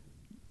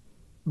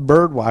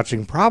bird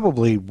watching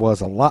probably was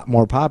a lot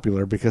more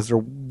popular because there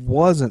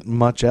wasn't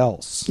much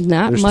else.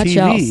 Not There's much TV.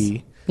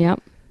 else.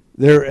 Yep.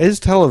 There is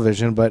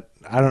television, but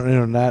I don't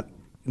know. Not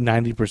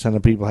 90%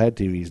 of people had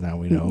TVs now.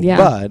 We know, Yeah.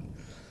 but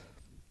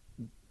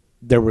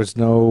there was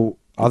no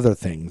other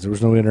things. There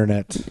was no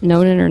internet.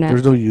 No internet. There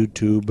was no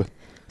YouTube.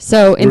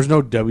 So There was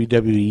no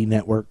WWE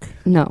network.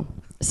 no.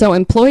 So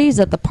employees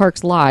at the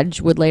park's lodge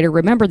would later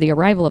remember the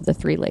arrival of the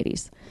 3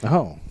 ladies.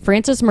 Oh,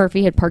 Frances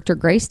Murphy had parked her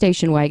gray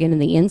station wagon in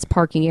the inn's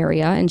parking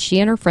area, and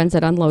she and her friends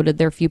had unloaded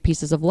their few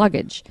pieces of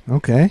luggage.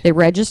 okay. They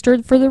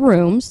registered for the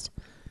rooms,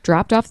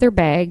 dropped off their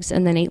bags,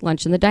 and then ate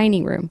lunch in the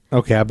dining room.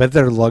 Okay, I bet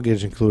their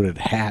luggage included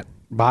hat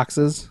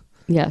boxes.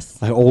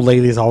 Yes. Like old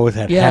ladies always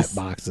had Yes.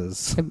 hat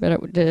boxes. I bet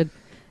it did.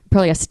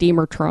 Probably a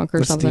steamer trunk or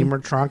The something. steamer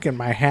trunk in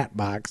my hat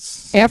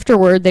box.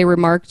 Afterward, they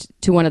remarked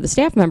to one of the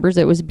staff members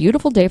it was a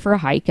beautiful day for a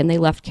hike, and they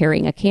left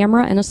carrying a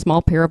camera and a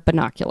small pair of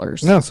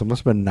binoculars. No, so it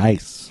must have been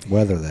nice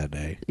weather that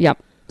day.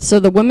 Yep. So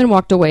the women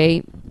walked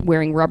away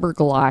wearing rubber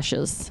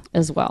galoshes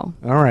as well.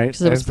 All right.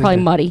 Because it was probably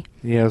muddy.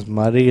 Yeah, it was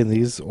muddy, and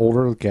these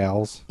older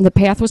gals. The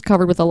path was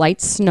covered with a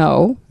light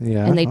snow,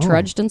 Yeah. and they Oh.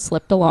 trudged and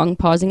slipped along,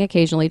 pausing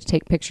occasionally to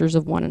take pictures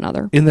of one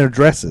another. In their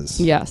dresses.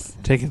 Yes.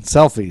 Taking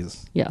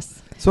selfies.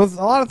 Yes. So a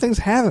lot of things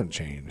haven't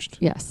changed.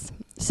 Yes.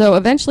 So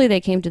eventually they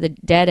came to the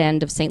dead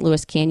end of St.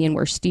 Louis Canyon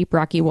where steep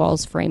rocky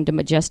walls framed a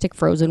majestic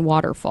frozen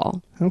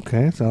waterfall.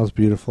 Okay, sounds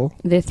beautiful.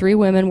 The 3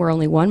 women were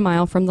only 1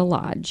 mile from the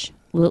lodge.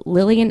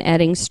 Lillian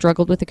Edding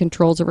struggled with the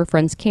controls of her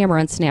friend's camera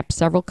and snapped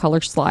several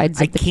color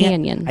slides of the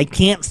canyon. I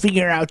can't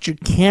figure out your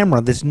camera,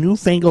 this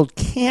newfangled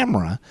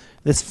camera,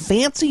 this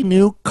fancy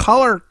new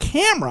color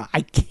camera.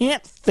 I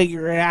can't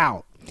figure it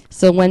out.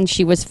 So when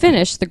she was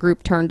finished, the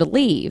group turned to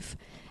leave,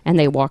 and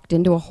they walked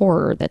into a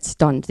horror that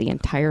stunned the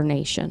entire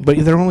nation.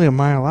 But they're only a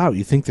mile out.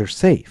 You think they're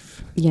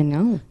safe. You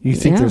know. You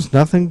think yeah. there's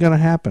nothing going to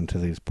happen to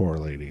these poor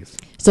ladies.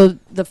 So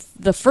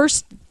the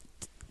first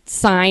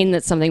sign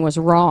that something was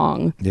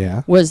wrong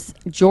Yeah. was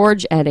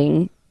George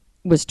Edding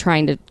was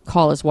trying to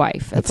call his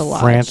wife at That's the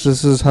lodge.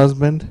 Francis's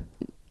husband.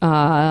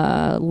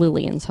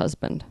 Lillian's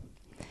husband.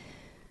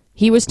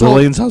 He was told.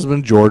 Lillian's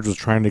husband, George, was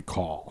trying to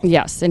call.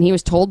 Yes, and he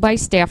was told by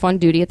staff on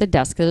duty at the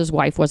desk that his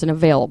wife wasn't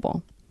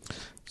available.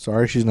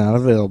 Sorry, she's not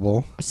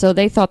available. So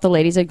they thought the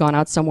ladies had gone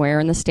out somewhere,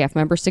 and the staff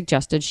member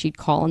suggested she'd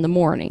call in the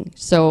morning.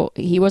 So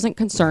he wasn't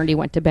concerned. He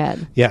went to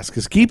bed. Yes,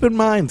 because keep in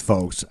mind,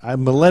 folks,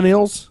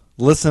 millennials,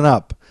 listen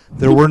up.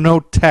 There were no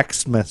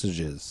text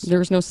messages. There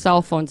was no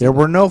cell phones. There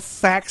were no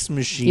fax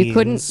machines. You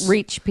couldn't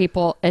reach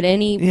people at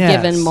any Yes.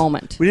 given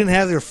moment. We didn't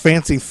have their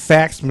fancy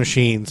fax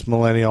machines,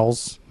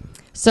 millennials.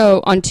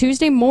 So on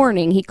Tuesday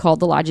morning, he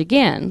called the lodge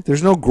again,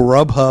 There's no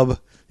Grubhub.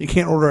 You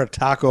can't order a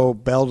Taco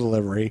Bell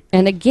delivery.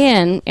 and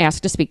again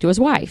asked to speak to his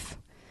wife.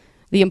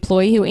 The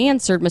employee who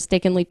answered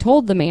mistakenly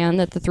told the man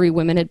that the 3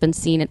 women had been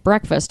seen at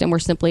breakfast and were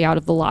simply out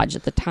of the lodge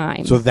at the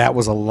time. So that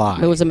was a lie.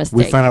 It was a We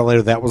mistake. found out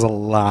later that was a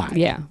lie.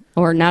 Yeah,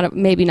 or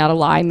maybe not a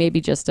lie, maybe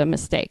just a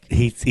mistake.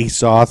 He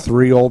saw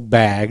 3 old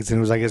bags and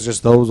he was like, it's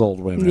just those old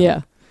women.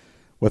 Yeah.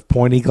 With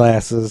pointy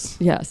glasses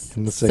Yes.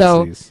 in the 60s.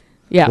 So,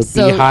 yeah, with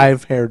so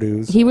beehive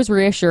hairdos. he was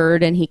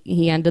reassured, and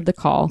he ended the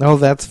call. No,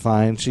 that's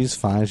fine. She's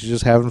fine. She's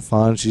just having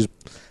fun. She's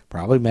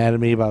probably mad at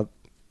me about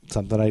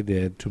something I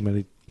did. Too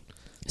many.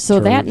 So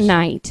that Turds.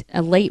 night,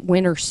 a late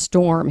winter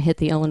storm hit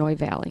the Illinois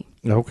Valley.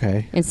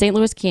 Okay. In St.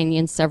 Louis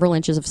Canyon, several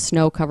inches of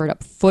snow covered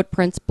up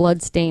footprints,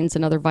 blood stains,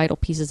 and other vital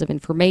pieces of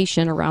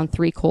information around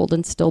 3 cold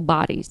and still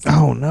bodies.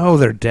 Oh no,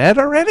 they're dead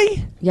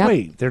already? Yep.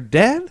 Wait, they're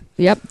dead?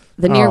 Yep.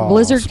 The near Oh,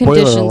 blizzard spoiler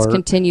conditions alert.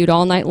 continued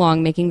all night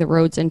long, making the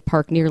roads and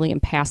park nearly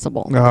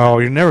impassable. Oh,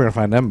 you're never gonna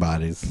find them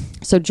bodies.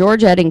 So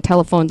George Edding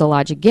telephoned the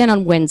lodge again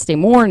on Wednesday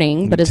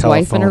morning, but his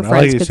wife and her Telephone.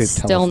 I like friends you could say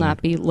still telephone.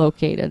 not be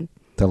located.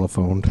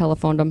 Telephoned.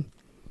 Telephoned him.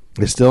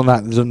 It's still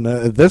not.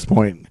 At this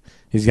point,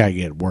 he's got to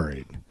get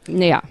worried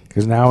Yeah.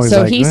 because now he's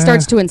So like, he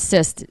starts to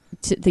insist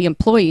to the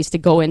employees to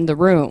go in the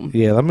room.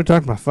 Yeah, let me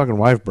talk to my fucking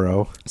wife,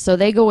 bro. So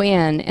they go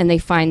in and they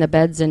find the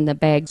beds and the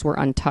bags were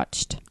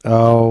untouched.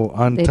 Oh,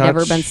 untouched. They'd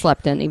never been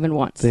slept in even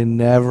once. They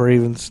never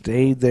even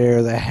stayed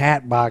there. The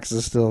hat box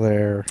is still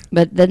there.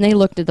 But then they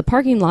looked at the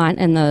parking lot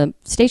and the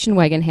station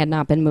wagon had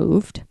not been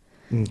moved.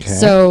 Okay.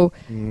 So,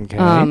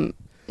 Okay.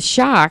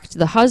 shocked,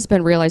 the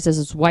husband realizes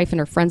his wife and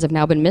her friends have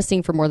now been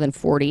missing for more than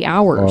 40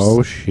 hours.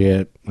 Oh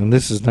shit! And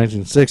this is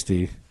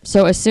 1960.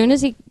 So as soon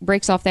as he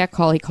breaks off that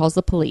call, he calls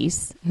the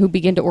police, who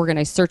begin to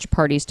organize search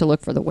parties to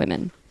look for the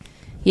women.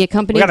 He We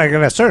accompanied, gotta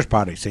get a search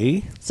party.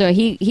 See? so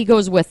he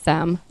goes with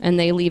them, and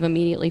they leave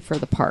immediately for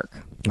the park.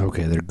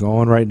 Okay, they're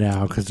going right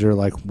now because they're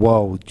like,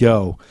 whoa,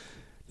 yo,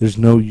 there's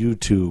no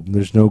YouTube,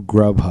 there's no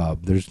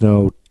Grubhub, there's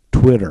no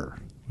Twitter.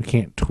 We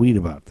can't tweet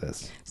about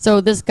this.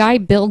 So this guy,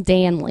 Bill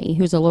Danley,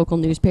 who's a local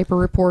newspaper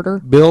reporter.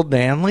 Bill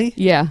Danley?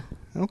 Yeah.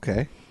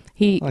 Okay.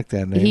 He I like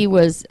that name. He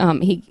was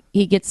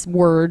he gets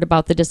word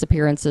about the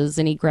disappearances,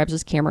 and he grabs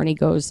his camera and he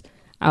goes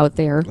out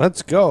there.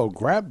 Let's go.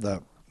 Grab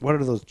the, what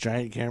are those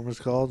giant cameras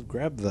called?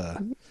 Grab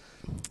the,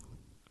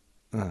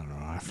 I don't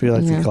know. I feel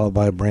like Yeah. they call it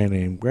by a brand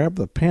name. Grab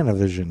the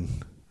Panavision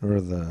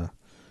or the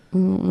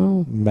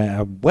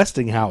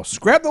Westinghouse.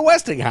 Grab the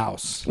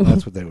Westinghouse.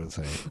 That's what they would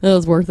say. It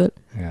was worth it.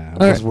 Yeah,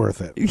 it All was right.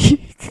 worth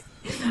it.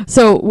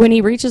 So when he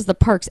reaches the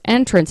park's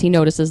entrance, he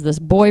notices this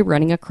boy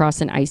running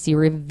across an icy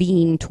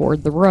ravine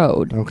toward the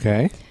road.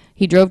 Okay.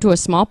 He drove to a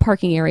small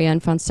parking area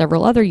and found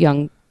several other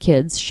young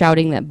kids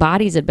shouting that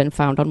bodies had been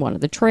found on one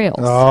of the trails.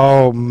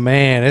 Oh,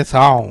 man, it's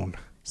on.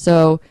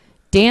 So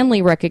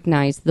Danley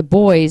recognized the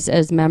boys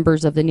as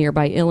members of the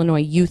nearby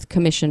Illinois Youth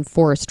Commission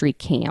Forestry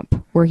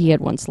Camp, where he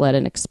had once led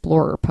an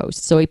explorer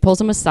post. So he pulls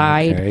them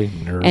aside Okay,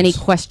 nerds. and he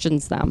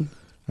questions them.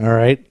 All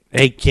right.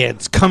 Hey,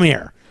 kids, come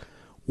here.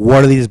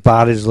 What do these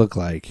bodies look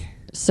like?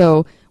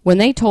 So when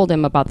they told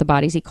him about the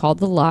bodies, he called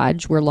the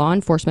lodge where law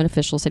enforcement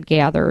officials had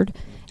gathered,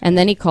 and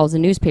then he calls the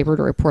newspaper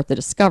to report the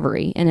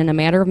discovery. And in a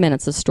matter of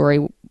minutes, the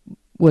story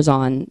was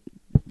on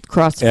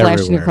flashing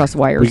Everywhere. across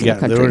wires in the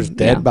country. There was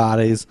dead Yeah.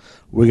 bodies.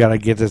 We got to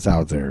get this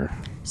out there.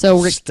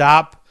 So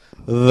Stop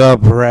the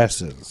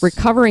presses.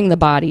 recovering the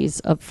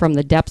bodies from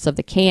the depths of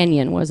the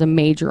canyon was a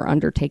major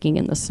undertaking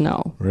in the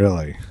snow.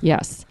 Really?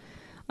 Yes.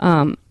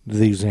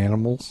 These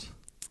animals?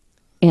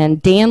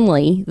 And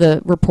Danley,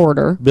 the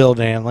reporter, Bill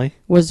Danley.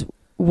 was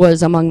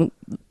among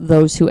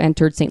those who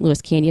entered St. Louis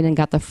Canyon and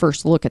got the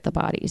first look at the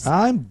bodies.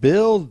 I'm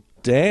Bill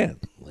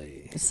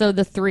Danley. So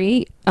the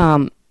 3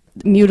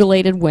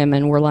 mutilated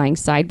women were lying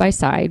side by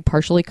side,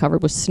 partially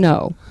covered with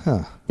snow.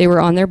 Huh. They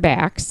were on their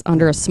backs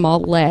under a small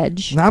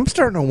ledge. Now I'm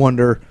starting to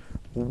wonder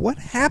what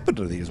happened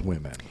to these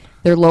women.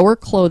 Their lower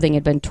clothing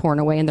had been torn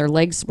away and their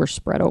legs were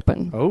spread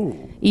open.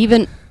 Oh.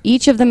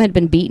 Each of them had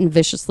been beaten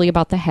viciously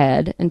about the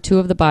head, and 2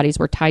 of the bodies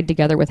were tied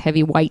together with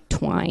heavy white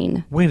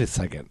twine. Wait a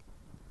second.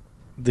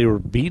 They were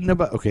beaten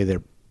about. Okay,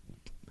 they're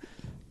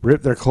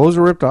ripped. Their clothes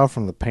are ripped off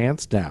from the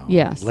pants down.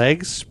 Yes.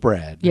 Legs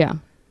spread. Yeah.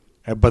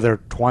 But they're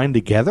twined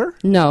together.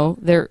 No,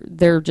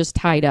 they're just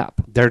tied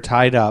up. They're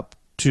tied up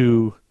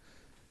to.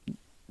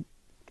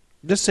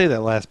 Just say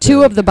that last. 2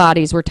 bit. of the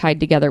bodies were tied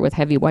together with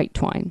heavy white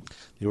twine.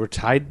 They were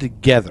tied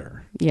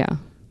together. Yeah.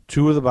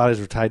 2 of the bodies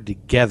were tied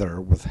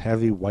together with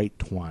heavy white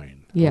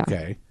twine. Yeah.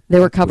 Okay. They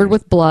were covered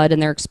with blood,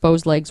 and their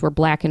exposed legs were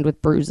blackened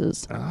with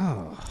bruises.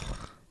 Oh,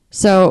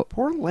 So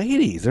poor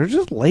ladies. They're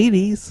just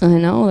ladies. I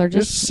know they're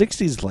Just just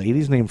 60s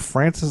ladies named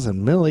Frances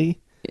and Millie.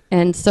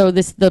 And so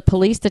the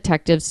police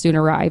detectives soon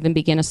arrive and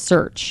begin a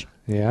search.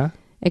 Yeah.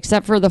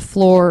 Except for the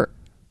floor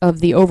of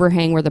the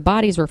overhang where the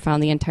bodies were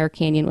found, the entire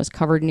canyon was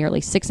covered in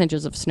nearly 6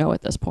 inches of snow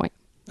at this point.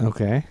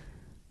 Okay.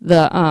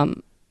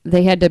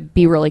 They had to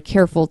be really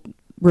careful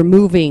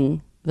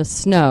removing the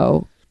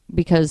snow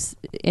because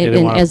They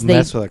didn't want to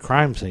mess with a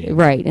crime scene.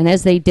 right, and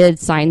as they did,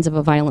 signs of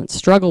a violent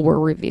struggle were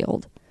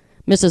revealed.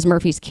 Mrs.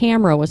 Murphy's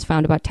camera was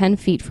found about 10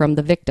 feet from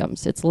the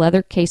victims. Its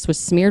leather case was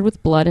smeared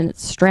with blood and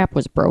its strap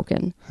was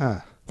broken.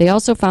 Huh. They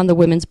also found the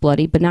women's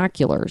bloody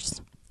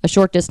binoculars. A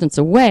short distance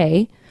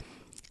away,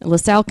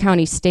 LaSalle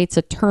County State's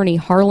Attorney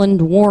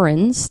Harland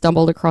Warren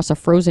stumbled across a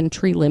frozen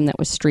tree limb that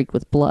was streaked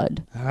with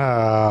blood.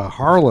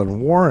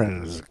 Harlan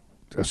Warren is an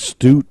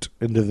astute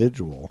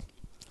individual.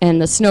 And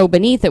the snow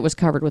beneath it was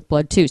covered with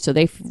blood, too, so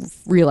they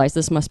realized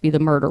this must be the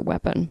murder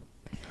weapon.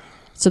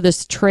 So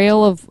this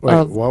trail of... Wait,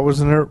 of what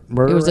was in her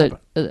murder? it was weapon?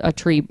 a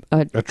tree...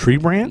 A tree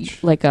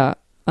branch? like a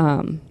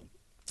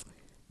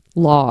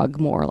log,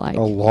 more like.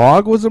 A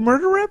log was a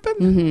murder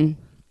weapon?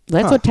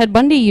 That's what Ted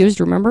Bundy used,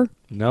 remember?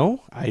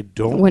 No, I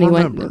don't When he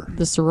remember. went to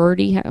the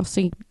sorority house,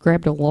 he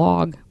grabbed a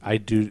log. I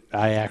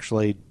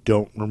actually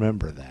don't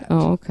remember that.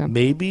 Oh, okay.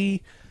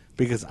 Maybe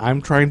because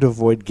I'm trying to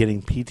avoid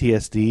getting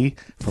PTSD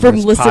From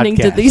this listening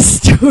to podcast. these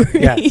stories.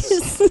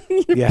 Yes.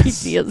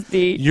 Yes.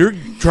 PTSD. You're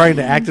trying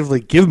to actively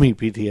give me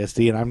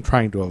PTSD, and I'm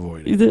trying to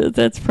avoid it.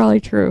 That's probably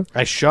true.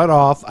 I shut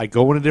off. I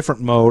go in a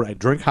different mode. I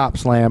drink Hop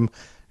Slam,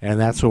 and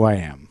that's who I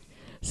am.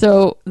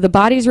 So the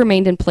bodies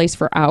remained in place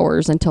for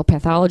hours until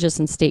pathologists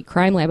and state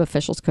crime lab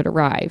officials could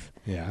arrive.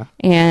 Yeah.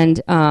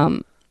 And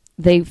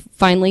they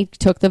finally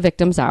took the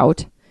victims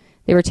out.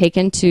 They were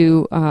taken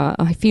to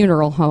a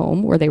funeral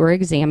home where they were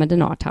examined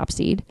and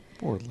autopsied.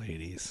 Poor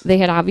ladies. They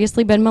had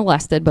obviously been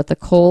molested, but the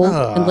cold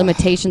and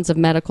limitations of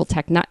medical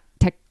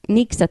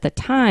techniques at the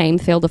time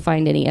failed to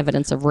find any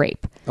evidence of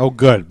rape. Oh,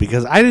 good,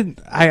 because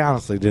I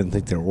honestly didn't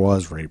think there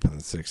was rape in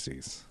the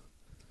 60s.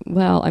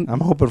 Well, I'm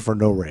hoping for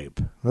no rape.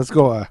 Let's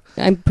go.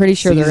 I'm pretty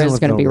sure there Season is with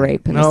going to no be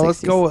rape in the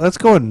 60s. Let's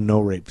go a no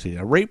rape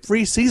season. A rape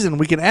free season.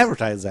 We can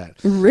advertise that.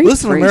 Rape-free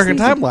Listen to American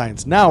season.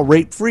 Timelines now.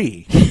 Rape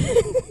free.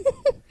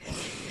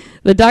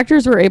 The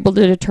doctors were able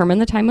to determine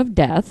the time of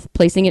death,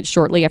 placing it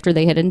shortly after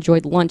they had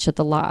enjoyed lunch at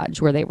the lodge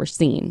where they were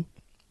seen.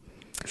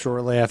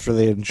 Shortly after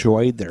they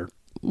enjoyed their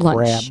Lunch.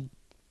 crab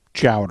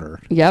chowder.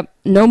 Yep.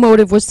 No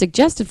motive was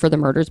suggested for the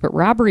murders, but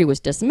robbery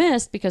was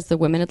dismissed because the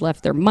women had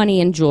left their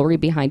money and jewelry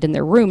behind in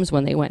their rooms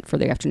when they went for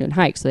the afternoon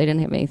hike, so they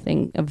didn't have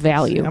anything of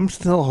value. I'm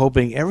still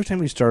hoping. Every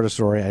time you start a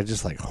story, I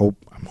just hope.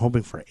 I'm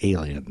hoping for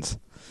aliens.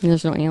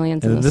 There's no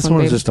aliens in And this this one,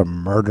 one's babe. just a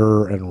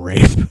murder and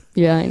rape.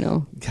 Yeah, I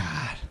know.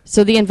 God.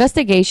 So the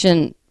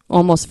investigation,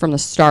 almost from the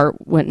start,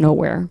 went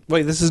nowhere.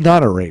 Wait, this is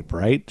not a rape,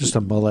 right? Just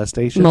a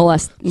molestation.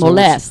 Molest.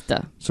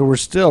 So we're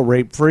still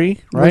rape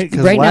free, right?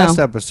 Because Right last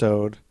now.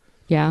 episode,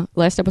 Yeah.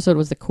 Last episode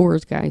was the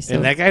Coors guy. So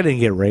and that guy didn't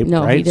get raped,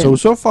 No, he right? didn't.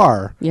 So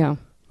far, yeah,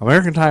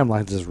 American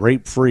Timelines is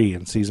rape free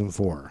in season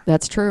 4.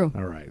 that's true.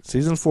 All right,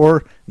 season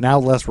 4 now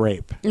less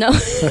rape. No.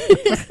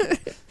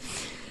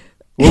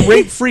 We're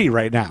rape free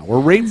right now. We're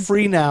rape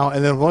free now,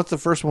 and then once the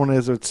first one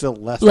is, it's still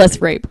less.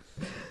 Less rape.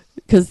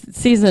 Because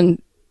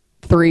season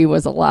 3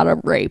 was a lot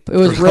of rape. It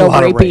was There's a real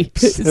lot of rapey.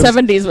 rapes. It was-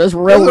 70s was It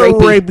real was a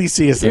rapey. rapey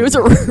season. It was a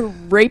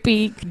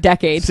rapey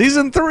decade.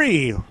 Season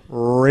 3,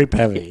 rape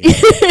heavy.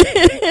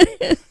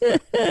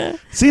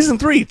 Season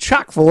 3,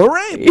 chock full of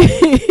rape.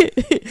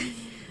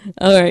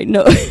 All right,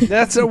 no.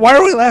 That's why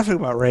are we laughing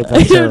about rape?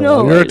 That's I don't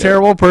terrible. know. You're a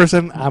terrible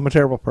person. I'm a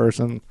terrible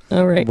person.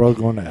 All right. We're both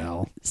going to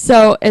hell.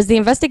 So as the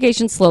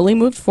investigation slowly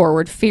moved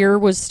forward, fear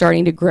was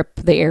starting to grip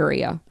the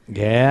area.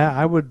 Yeah,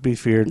 I would be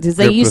feared. Because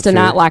they gripped used with to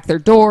not fear. lock their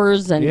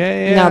doors, and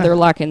Yeah. now they're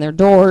locking their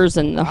doors,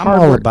 and the I'm all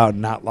hardware, about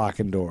not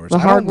locking doors. the I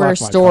don't hardware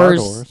lock my car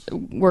stores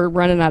doors. were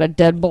running out of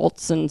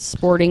deadbolts, and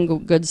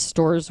sporting goods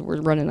stores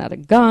were running out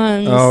of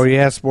guns. Oh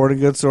yeah, sporting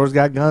goods stores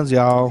got guns,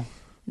 y'all.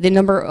 The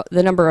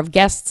number of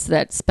guests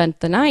that spent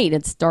the night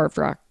at Starved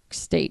Rock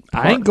State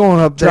Park I ain't going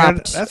up there.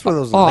 dropped That's where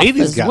those off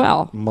ladies as got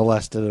well.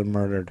 molested and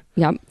murdered.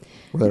 Yep.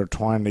 Where they're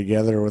twined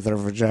together with their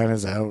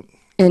vaginas out.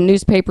 And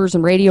newspapers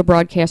and radio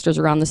broadcasters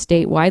around the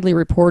state widely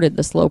reported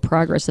the slow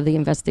progress of the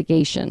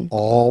investigation.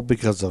 All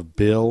because of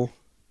Bill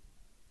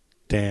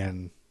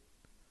Danley.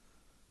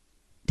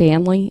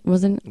 Danley,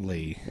 wasn't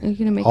it? Are you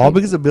gonna make All me-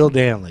 because of Bill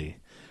Danley,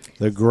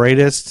 the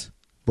greatest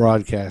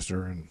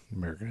broadcaster in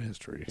American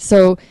history.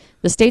 So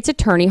the state's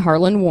attorney,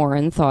 Harlan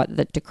Warren, thought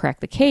that to crack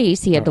the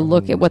case, he had to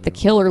look at what the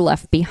killer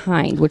left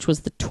behind, which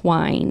was the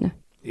twine.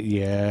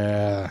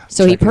 Yeah.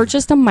 So he Checking-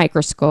 purchased a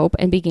microscope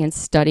and began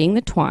studying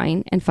the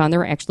twine and found there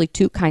were actually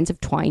 2 kinds of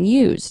twine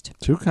used.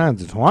 2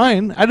 kinds of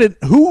twine.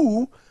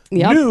 Who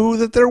Yep. knew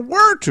that there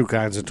were 2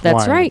 kinds of twine?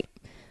 That's right.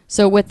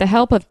 So with the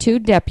help of 2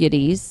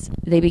 deputies,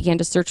 they began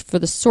to search for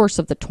the source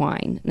of the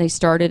twine. They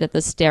started at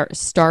the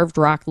Starved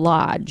Rock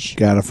Lodge.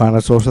 Gotta find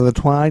a source of the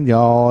twine,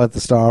 y'all, at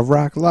the Starved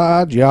Rock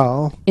Lodge,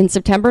 y'all. In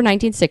September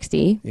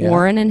 1960, Yeah.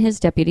 Warren and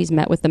his deputies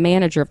met with the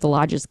manager of the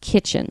lodge's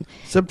kitchen.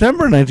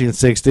 September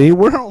 1960.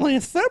 We're only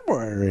in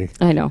February.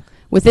 I know.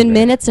 Within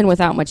minutes and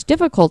without much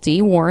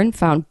difficulty, Warren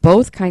found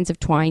both kinds of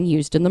twine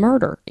used in the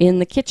murder in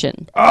the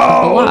kitchen of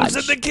the Oh, it lodge.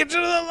 was in the kitchen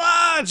of the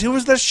lodge. Who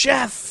was the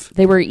chef?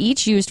 They were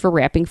each used for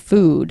wrapping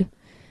food,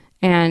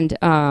 and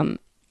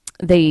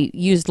they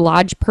used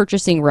lodge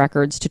purchasing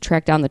records to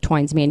track down the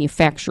twine's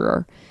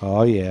manufacturer.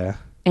 Oh, yeah.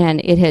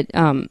 And it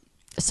had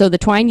so the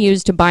twine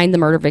used to bind the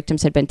murder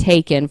victims had been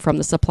taken from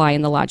the supply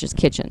in the lodge's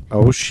kitchen.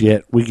 Oh,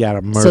 shit. We got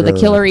a murder. So the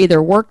killer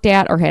either worked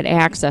at or had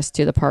access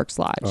to the park's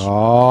lodge.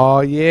 Oh,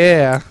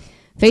 yeah.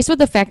 Faced with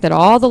the fact that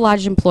all the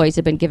lodge employees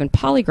had been given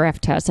polygraph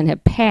tests and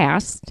had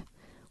passed,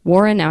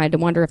 Warren now had to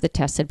wonder if the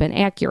tests had been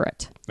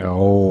accurate.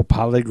 Oh,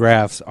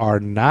 polygraphs are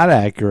not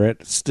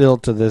accurate still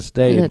to this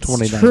day That's in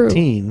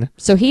 2019.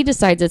 So he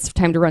decides it's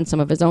time to run some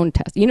of his own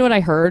tests. You know what I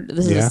heard?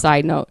 This is Yeah. a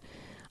side note.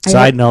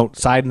 Side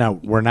note.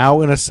 We're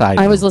now in a side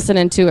note. I was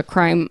listening to a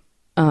crime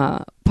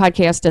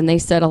podcast, and they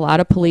said a lot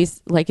of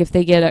police, like if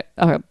they get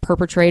a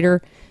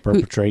perpetrator,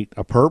 Perpetrate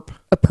a perp?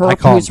 a I perp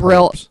call who's them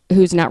real, perps.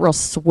 who's not real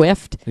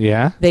swift,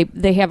 Yeah.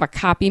 they have a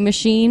copy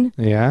machine,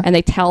 Yeah. and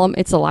they tell them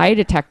it's a lie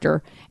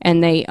detector,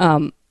 and they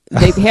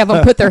They have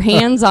them put their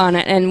hands on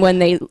it, and when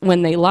they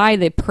lie,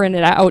 they print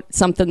it out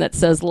something that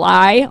says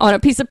 "lie" on a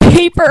piece of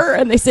paper,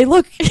 and they say,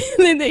 "Look," and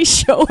then they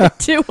show it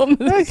to them.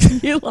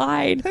 You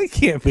lied. That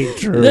can't be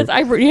true.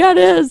 Yeah, it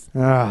is.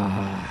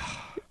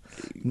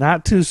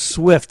 Not too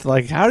swift.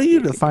 Like, how do you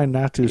define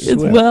not too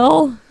swift?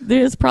 Well,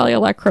 there's probably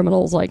a lot of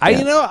criminals like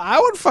that. I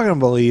would fucking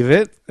believe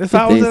it if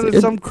I was at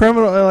some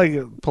criminal like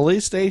a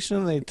police station.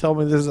 And they told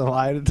me this is a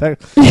lie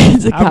detector.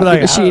 It's a I'd be copy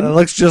like, machine. it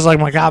looks just like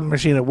my copy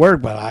machine at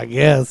work, but I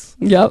guess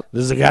Yep.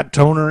 does it got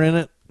toner in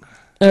it?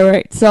 All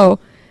right. So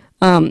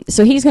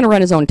he's going to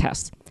run his own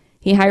tests.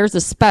 He hires a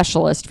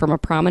specialist from a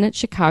prominent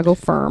Chicago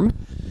firm.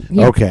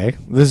 Okay,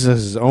 this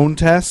is his own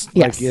test.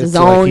 Yes, like, his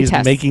like own he's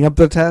test. making up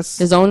the test.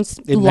 His own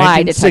In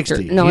lie detector.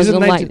 1960. No, He's it's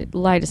a in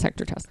lie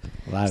detector test.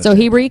 Lie So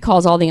he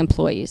recalls all the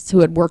employees who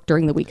had worked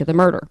during the week of the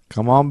murder.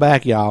 Come on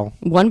back, y'all.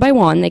 One by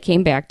one, they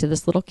came back to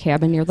this little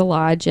cabin near the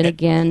lodge, and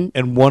again,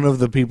 And one of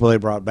the people they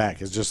brought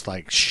back is just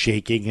like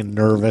shaking and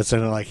nervous,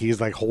 and like he's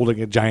like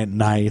holding a giant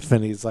knife,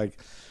 and he's like,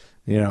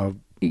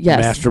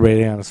 yes,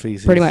 masturbating on his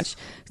feces. pretty much.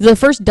 The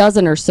first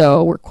dozen or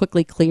so were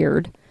quickly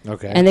cleared.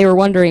 Okay. And they were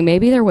wondering,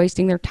 maybe they're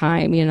wasting their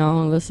time,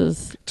 this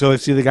is... So they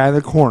see the guy in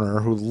the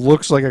corner who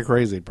looks like a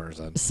crazy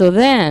person. So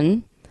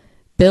then,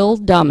 Bill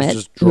Dummett,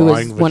 just who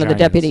was drawing one of the vaginas.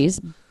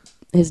 deputies,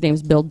 his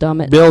name's Bill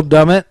Dummett. Bill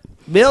Dummett.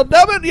 Bill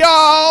Dummett,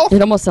 y'all. It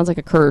almost sounds like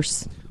a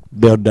curse.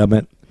 Bill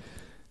Dummett.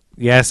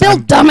 Yes. Bill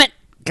Dummett!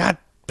 God,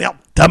 Bill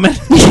Dummett.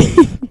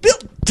 Bill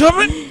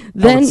Dummett. I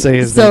Then, would say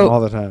his name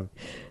all the time.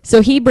 So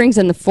he brings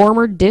in the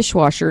former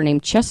dishwasher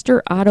named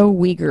Chester Otto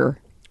Uyghur.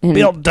 And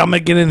Bill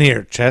Dummett, get in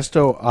here.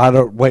 Chesto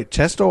Otto. Wait,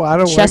 Chesto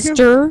Otto.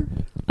 Chester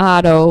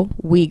Otto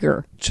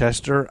Uyghur.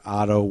 Chester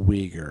Otto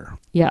Uyghur.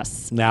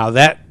 Yes. Now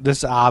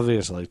this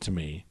obviously to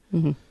me,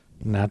 Mm-hmm.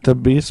 not to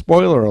be a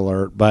spoiler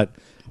alert, but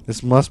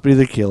this must be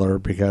the killer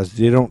because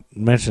you don't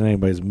mention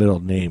anybody's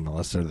middle name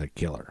unless they're the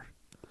killer.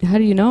 How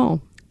do you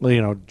know?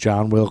 Well,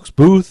 John Wilkes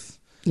Booth.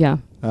 Yeah.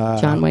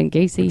 John Wayne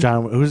Gacy.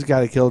 Who's the guy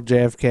that killed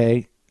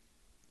JFK?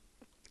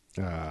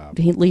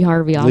 Lee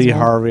Harvey Oswald. Lee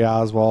Harvey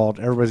Oswald.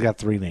 Everybody's got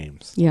three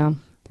names Yeah.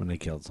 when they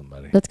killed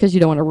somebody. That's because you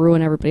don't want to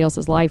ruin everybody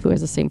else's life who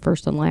has the same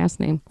first and last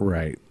name.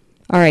 Right.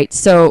 All right.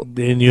 So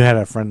And you had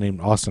a friend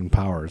named Austin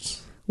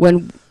Powers.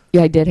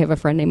 I did have a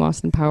friend named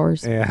Austin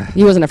Powers. Yeah.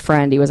 He wasn't a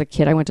friend. He was a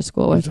kid I went to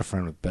school He with. was a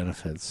friend with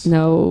benefits.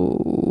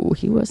 No,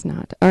 he was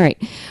not. All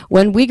right.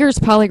 When Uyghur's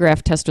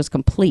polygraph test was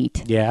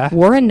complete, Yeah.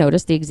 Warren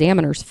noticed the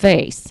examiner's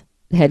face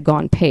had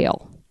gone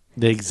pale.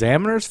 The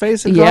examiner's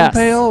face had Yes.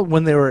 gone pale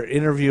when they were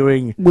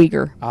interviewing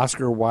Uyghur.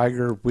 Oscar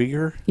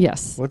Uyghur.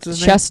 Yes. What's his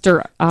name?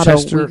 Chester Otto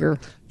Uyghur.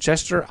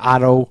 Chester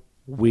Otto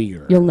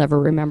Uyghur. You'll never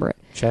remember it.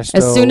 Chesto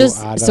As soon as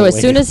Otto as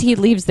soon Uyghur. as he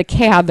leaves the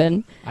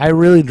cabin, I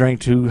really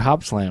drank 2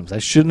 hop slams. I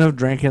shouldn't have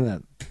drank in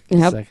that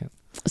Yep. second.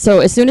 So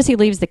as soon as he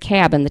leaves the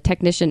cabin, the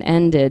technician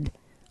ended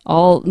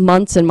all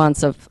months and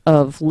months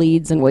of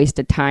leads and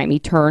wasted time. He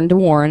turned to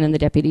Warren and the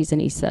deputies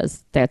and he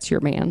says, "That's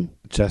your man."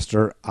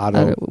 Chester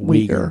Otto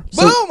Uyghur.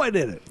 So- Boom! I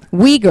did it.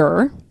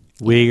 Uyghur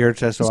Uyghur,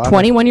 Chester was Otto.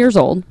 21 years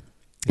old.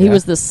 He Yeah.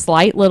 was this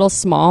slight little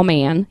small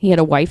man. He had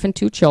a wife and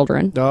 2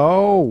 children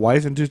Oh,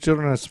 wife and 2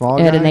 children, and a small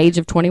at guy. an age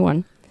of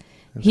 21.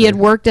 He had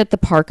worked at the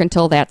park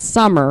until that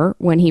summer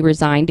when he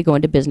resigned to go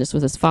into business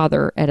with his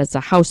father as a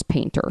house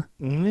painter.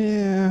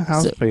 Yeah,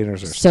 house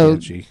painters are So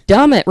sketchy.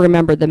 Dummett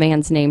remembered the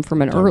man's name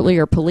from an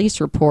earlier police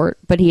report,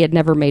 but he had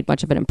never made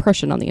much of an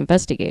impression on the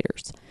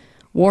investigators.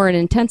 Warren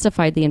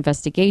intensified the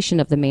investigation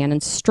of the man,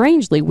 and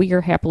strangely,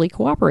 Uyghur happily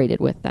cooperated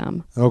with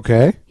them.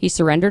 Okay. He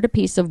surrendered a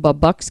piece of a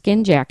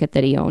buckskin jacket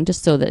that he owned,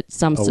 just so that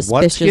some A what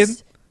suspicious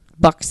skin?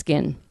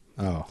 buckskin,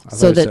 Oh, I So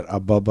thought you that- said a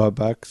Bubba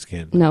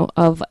Buckskin. no,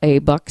 of a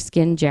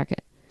buckskin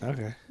jacket,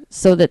 Okay.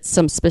 so that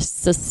some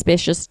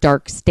suspicious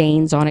dark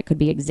stains on it could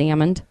be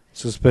examined.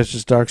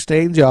 Suspicious dark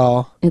stains,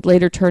 y'all. It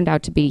later turned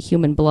out to be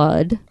human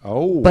blood,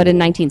 Oh. but in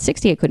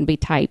 1960 it couldn't be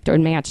typed or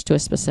matched to a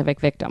specific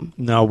victim.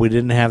 No, we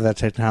didn't have that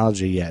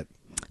technology yet.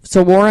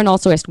 So Warren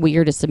also asked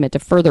Uyghur to submit to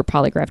further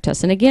polygraph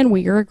tests, and again,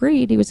 Uyghur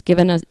agreed. He was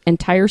given an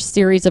entire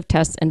series of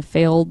tests and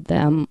failed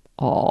them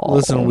all.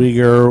 Listen,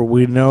 Uyghur,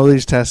 we know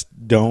these tests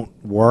don't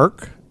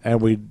work,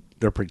 and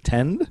they're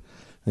pretend.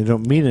 They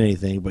don't mean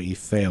anything, but you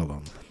failed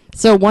them.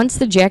 So once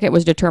the jacket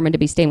was determined to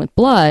be stained with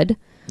blood,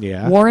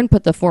 Yeah. Warren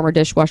put the former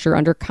dishwasher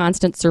under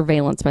constant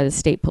surveillance by the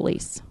state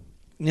police.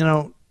 You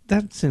know,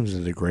 that seems to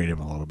degrade him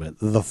a little bit.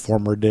 The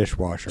former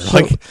dishwasher.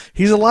 Like,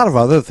 he's a lot of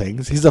other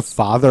things. He's a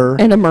father.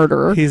 And a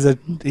murderer. He's a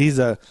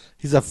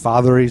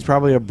father. He's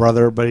probably a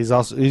brother, but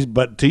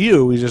but to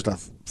you, he's just a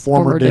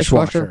former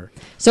dishwasher.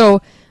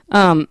 So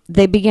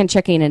they began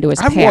checking into his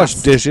I've past.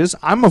 washed dishes.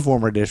 I'm a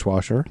former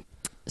dishwasher.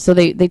 So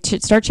they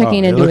start checking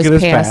Oh, they into look his at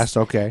his past. past,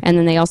 okay. And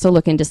then they also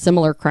look into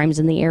similar crimes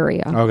in the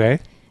area, Okay.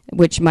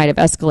 which might have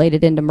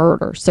escalated into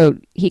murder. So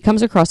he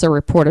comes across a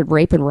reported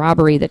rape and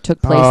robbery that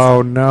took place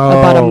Oh, no.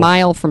 about a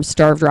mile from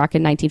Starved Rock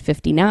in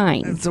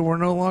 1959. And so we're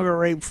no longer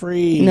rape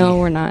free. No,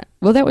 we're not.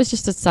 Well, that was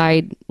just a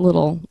side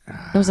little.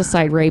 That was a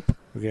side rape.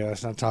 Okay,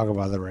 let's not talk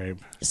about the rape.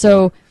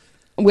 So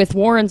With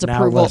Warren's Now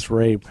approval, less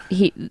rape.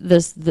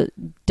 the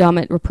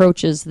Dummett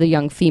approaches the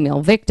young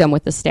female victim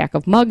with a stack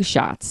of mug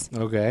shots.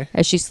 Okay.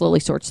 As she slowly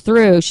sorts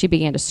through, she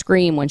began to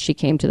scream when she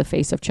came to the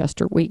face of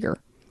Chester Uyghur.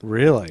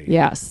 Really?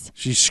 Yes.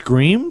 She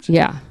screamed?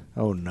 Yeah.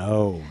 Oh,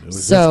 no. It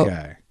was So- this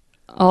guy.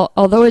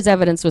 Although his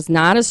evidence was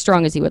not as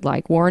strong as he would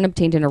like, Warren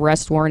obtained an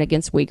arrest warrant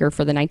against Uyghur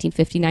for the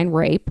 1959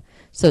 rape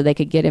so they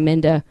could get him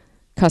into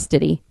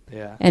custody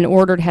Yeah. and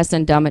ordered Hess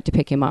and Dummett to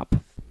pick him up.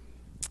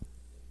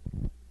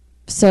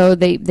 So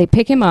they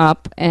pick him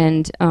up,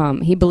 and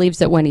he believes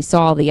that when he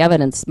saw the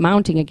evidence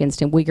mounting against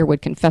him, Uyghur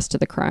would confess to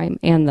the crime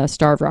and the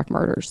Starved Rock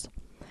murders.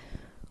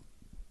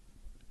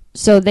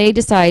 So they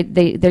decide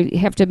they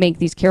have to make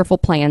these careful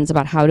plans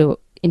about how to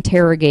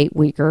interrogate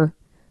Uyghur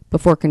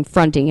before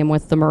confronting him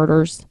with the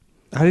murders.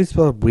 How do you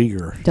spell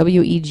Uyghur?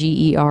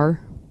 Weger.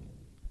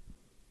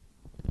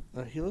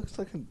 He looks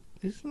like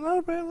he's not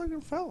a bad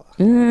looking fella.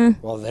 I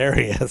Well, there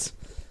he is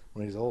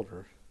when he's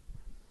older.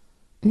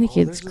 think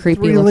it's There's the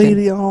creepy three looking.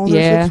 lady. Oh, there's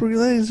Yeah. the three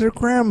ladies. They're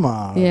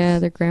grandmas. Yeah,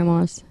 they're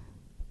grandmas.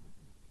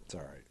 It's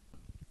all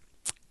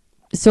right.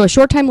 So a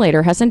short time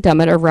later, Hess and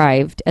Dummett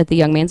arrived at the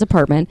young man's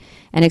apartment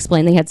and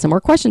explained they had some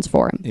more questions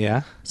for him.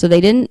 Yeah. So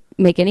they didn't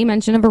make any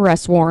mention of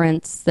arrest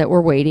warrants that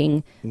were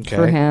waiting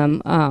for Okay.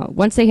 him.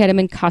 Once they had him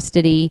in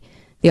custody,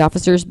 the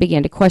officers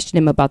began to question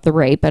him about the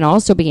rape and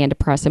also began to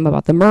press him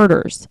about the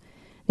murders.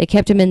 They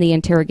kept him in the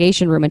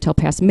interrogation room until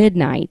past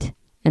midnight.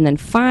 And then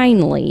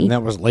finally, And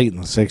that was late in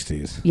the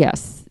 60s.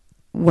 yes,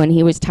 when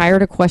he was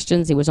tired of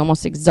questions, he was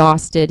almost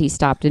exhausted, he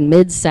stopped in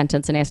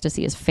mid-sentence and asked to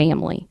see his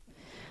family.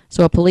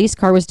 So a police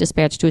car was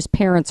dispatched to his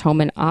parents' home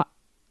in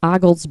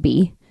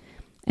Oglesby,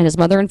 and his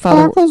mother and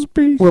father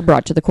were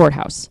brought to the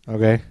courthouse.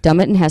 Okay.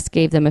 Dummett and Hess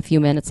gave them a few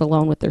minutes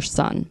alone with their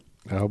son.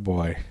 Oh,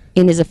 boy.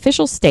 In his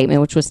official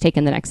statement, which was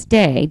taken the next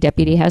day,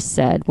 Deputy Hess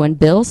said, when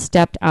Bill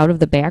stepped out of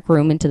the back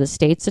room into the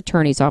state's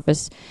attorney's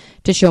office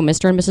to show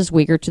Mr. and Mrs.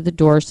 Uyghur to the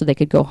door so they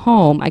could go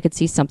home, I could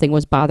see something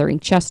was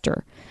bothering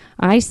Chester.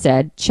 I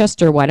said,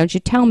 Chester, why don't you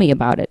tell me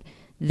about it?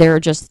 There are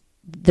just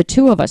the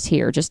two of us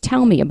here. Just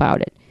tell me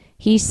about it.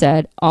 He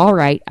said, all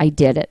right, I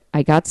did it.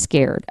 I got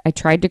scared. I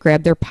tried to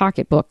grab their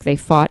pocketbook. They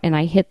fought, and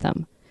I hit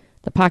them.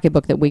 The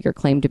pocketbook that Uyghur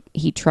claimed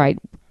he tried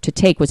to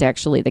take was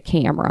actually the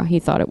camera. He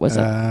thought it was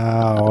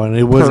and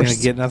he wasn't going purse.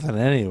 to get nothing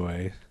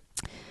anyway.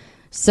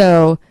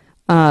 So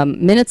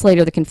minutes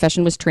later, the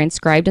confession was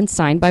transcribed and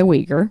signed by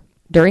Uyghur.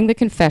 During the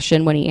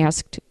confession, when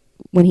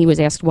he was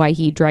asked why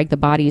he dragged the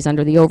bodies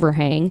under the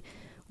overhang,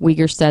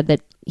 Uyghur said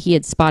that he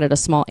had spotted a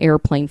small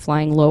airplane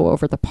flying low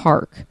over the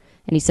park,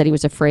 and he said he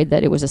was afraid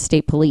that it was a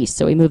state police,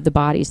 so he moved the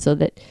bodies so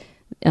that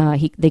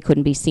they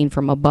couldn't be seen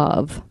from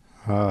above.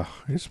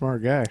 He's a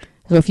smart guy.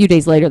 So a few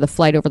days later, the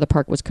flight over the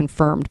park was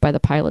confirmed by the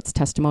pilot's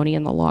testimony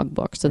in the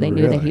logbook, so they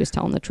knew that Really? he was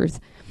telling the truth.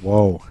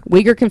 Whoa.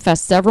 Uyghur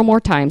confessed several more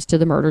times to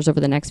the murders over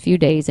the next few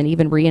days and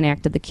even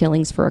reenacted the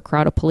killings for a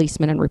crowd of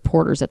policemen and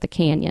reporters at the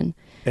canyon.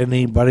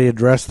 Anybody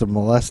address the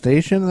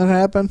molestation that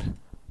happened?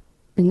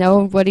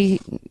 Nobody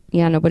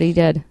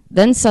did.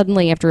 Then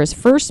suddenly, after his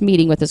first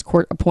meeting with his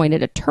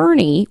court-appointed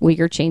attorney,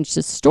 Uyghur changed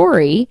his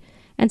story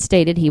and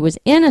stated he was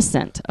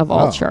innocent of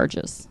all Oh.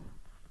 charges.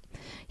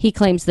 He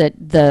claims that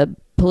the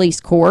police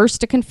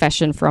coerced a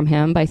confession from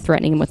him by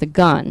threatening him with a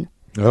gun.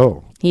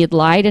 Oh. He had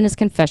lied in his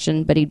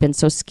confession, but he'd been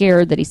so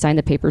scared that he signed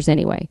the papers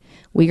anyway.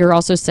 Uyghur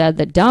also said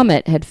that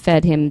Dummett had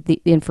fed him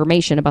the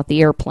information about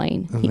the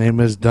airplane. His name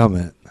is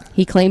Dummett.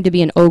 He claimed to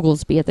be in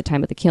Oglesby at the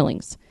time of the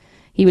killings.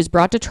 He was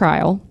brought to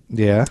trial.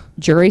 Yeah.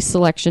 Jury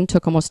selection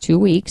took almost 2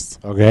 weeks.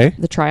 Okay.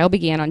 The trial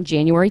began on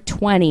January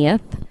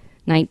 20th,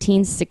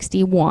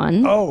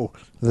 1961. Oh,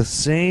 the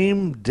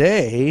same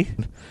day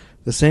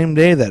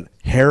that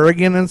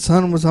Harrigan and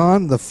Son was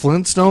on, the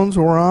Flintstones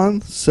were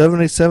on,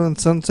 77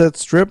 Sunset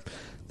Strip,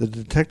 the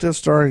detective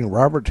starring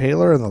Robert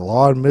Taylor and the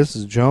Law and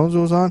Mrs. Jones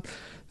was on,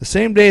 the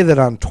same day that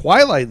on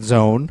Twilight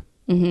Zone,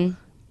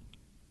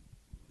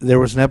 there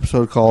was an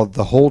episode called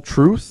The Whole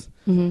Truth.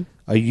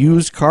 A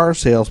used car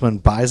salesman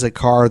buys a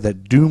car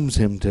that dooms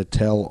him to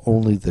tell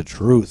only the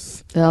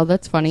truth. Oh,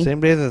 that's funny.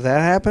 Same day that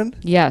happened?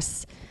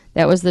 Yes,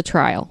 that was the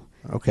trial.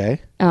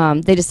 Okay.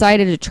 They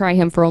decided to try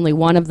him for only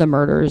one of the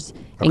murders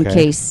in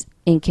Okay.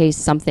 case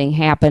something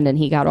happened and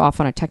he got off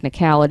on a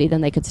technicality.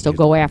 Then they could still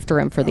go after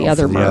him for the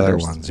other The murders. other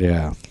ones,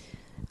 yeah.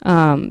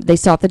 They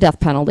sought the death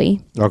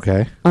penalty.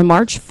 Okay. On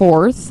March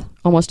 4th,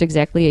 almost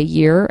exactly a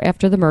year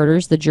after the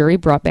murders, the jury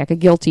brought back a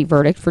guilty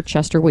verdict for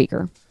Chester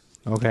Uyghur.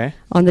 Okay.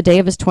 On the day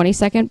of his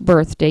 22nd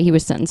birthday, he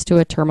was sentenced to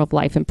a term of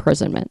life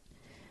imprisonment.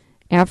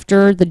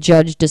 After the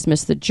judge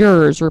dismissed the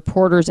jurors,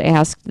 reporters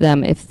asked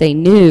them if they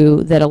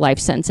knew that a life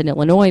sentence in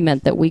Illinois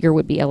meant that Uyghur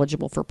would be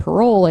eligible for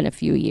parole in a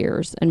few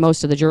years, and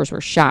most of the jurors were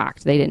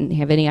shocked. They didn't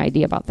have any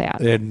idea about that.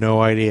 They had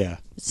no idea.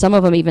 Some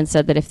of them even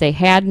said that if they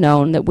had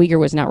known that Uyghur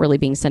was not really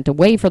being sent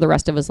away for the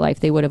rest of his life,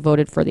 they would have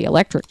voted for the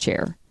electric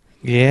chair.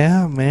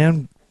 Yeah,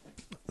 man.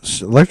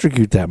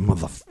 Electrocute that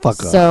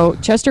motherfucker. So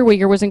Chester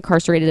Uyghur was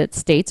incarcerated at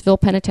Statesville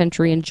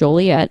Penitentiary in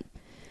Joliet,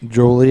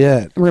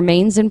 Joliet.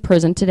 remains in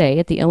prison today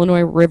at the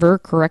Illinois River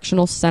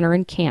Correctional Center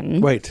in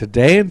Canton. Wait,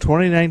 today in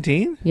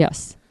 2019?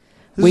 Yes.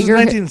 This is Uyghur-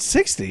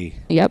 1960.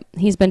 Yep,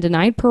 he's been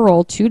denied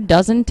parole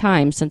 24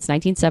 times since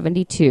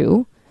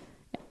 1972.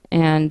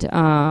 And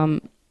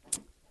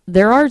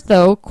there are,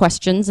 though,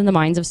 questions in the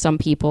minds of some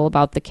people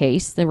about the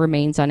case that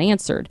remains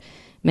unanswered.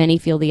 Many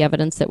feel the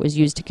evidence that was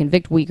used to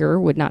convict Uyghur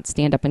would not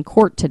stand up in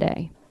court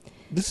today.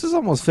 This is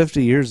almost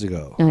 50 years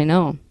ago. I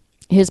know.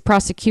 His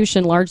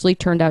prosecution largely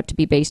turned out to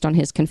be based on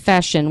his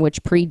confession,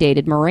 which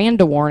predated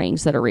Miranda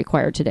warnings that are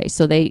required today.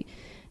 So they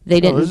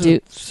didn't this do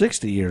is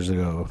 60 years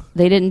ago.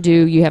 they didn't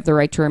do you have the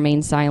right to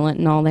remain silent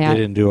and all They that.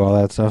 didn't do all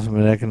that stuff in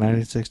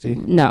 1960.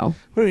 No.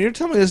 Wait, you're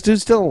telling me this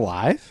dude's still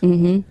alive?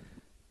 Mm-hmm.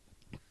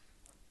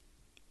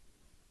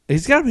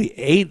 He's got to be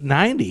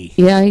 890.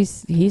 Yeah,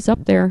 he's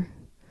up there.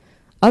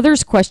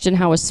 Others question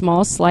how a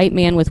small, slight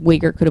man with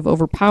Uyghur could have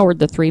overpowered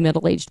the 3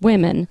 middle-aged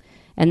women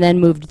and then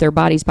moved their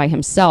bodies by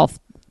himself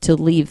to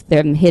leave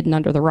them hidden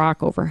under the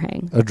rock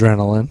overhang.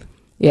 Adrenaline.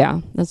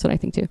 Yeah, that's what I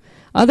think too.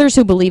 Others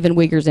who believe in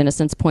Uyghur's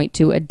innocence point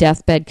to a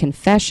deathbed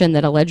confession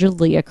that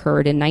allegedly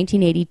occurred in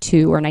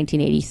 1982 or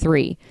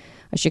 1983.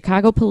 A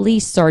Chicago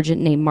police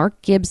sergeant named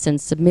Mark Gibson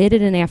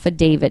submitted an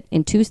affidavit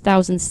in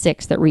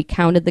 2006 that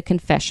recounted the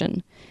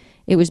confession.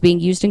 It was being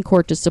used in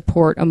court to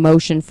support a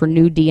motion for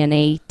new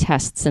DNA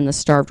tests in the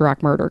Starved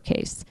Rock murder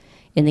case.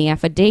 In the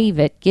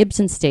affidavit,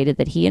 Gibson stated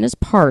that he and his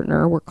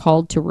partner were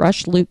called to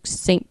Rush Luke's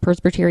St.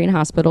 Presbyterian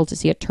Hospital to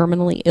see a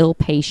terminally ill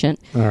patient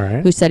All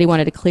right. who said he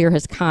wanted to clear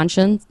his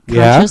conscience.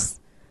 Yeah.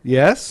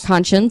 Yes.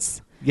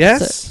 Conscience.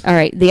 Yes. So, all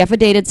right. The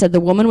affidavit said the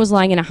woman was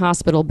lying in a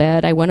hospital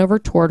bed. I went over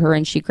toward her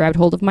and she grabbed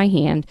hold of my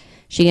hand.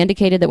 She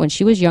indicated that when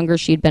she was younger,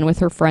 she'd been with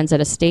her friends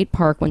at a state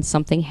park when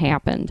something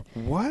happened.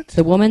 What?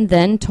 The woman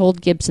then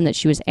told Gibson that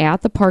she was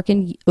at the park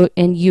in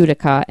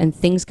Utica and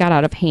things got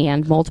out of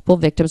hand. Multiple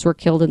victims were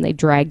killed and they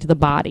dragged the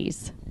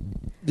bodies.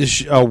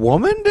 A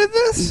woman did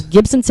this?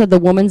 Gibson said the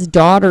woman's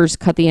daughters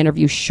cut the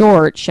interview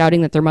short,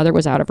 shouting that their mother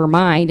was out of her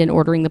mind and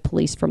ordering the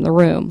police from the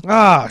room.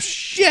 Oh,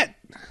 shit.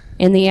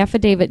 In the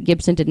affidavit,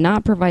 Gibson did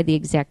not provide the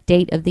exact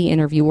date of the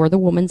interview or the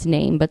woman's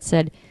name, but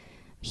said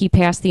he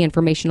passed the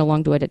information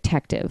along to a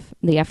detective.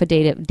 The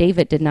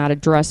affidavit did not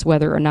address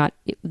whether or not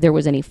there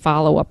was any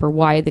follow-up or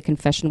why the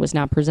confession was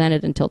not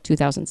presented until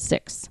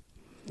 2006.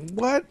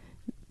 What?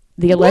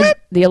 The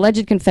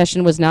alleged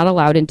confession was not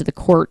allowed into the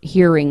court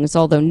hearings,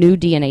 although new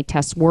DNA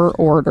tests were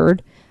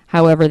ordered.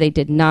 However, they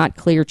did not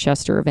clear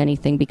Chester of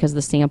anything because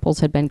the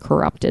samples had been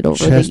corrupted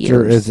over the years.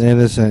 Chester is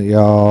innocent,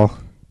 y'all.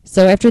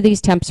 So after these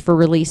attempts for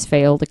release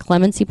failed, a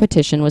clemency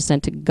petition was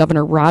sent to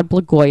Governor Rod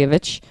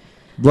Blagojevich,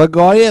 but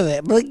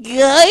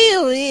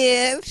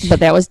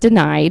that was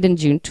denied in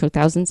June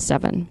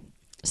 2007.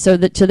 So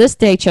that to this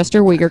day,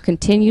 Chester Uyghur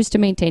continues to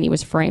maintain he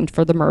was framed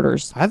for the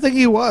murders. I think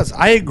he was.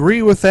 I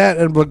agree with that.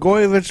 And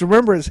Blagojevich,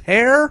 remember his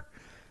hair?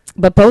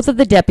 But both of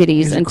the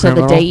deputies, He's a until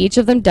the criminal. day each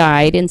of them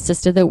died,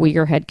 insisted that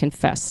Uyghur had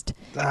confessed.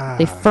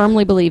 They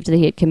firmly believed that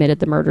he had committed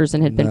the murders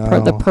and had been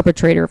the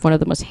perpetrator of one of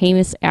the most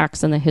heinous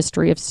acts in the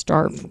history of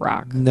Starved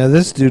Rock. Now,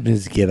 this dude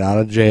needs to get out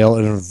of jail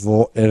and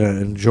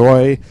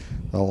enjoy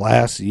the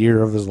last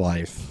year of his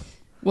life.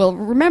 Well,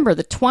 remember,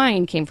 the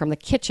twine came from the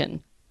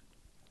kitchen,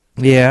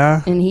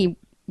 Yeah. and he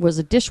was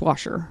a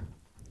dishwasher.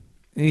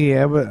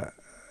 Yeah, but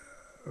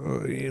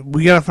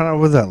we got to find out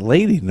what that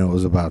lady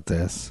knows about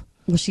this.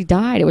 Well, she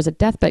died. It was a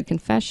deathbed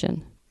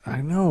confession.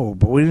 I know,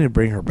 but we need to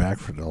bring her back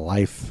for the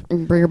life.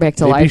 Bring her back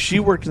to Maybe life. she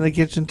worked in the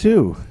kitchen,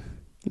 too.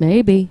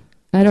 Maybe.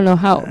 I don't know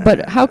how,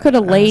 but how could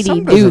a lady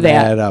Something do doesn't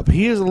that? add up.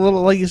 He is a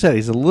little, like you said,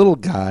 he's a little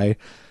guy.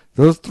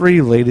 Those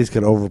 3 ladies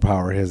could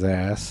overpower his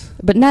ass.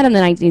 But not in the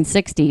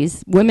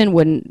 1960s. Women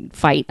wouldn't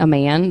fight a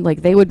man.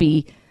 Like they would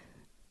be,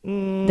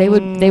 they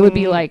would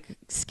be like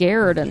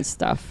scared and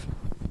stuff.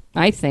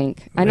 I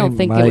think. I don't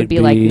think it would be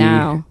like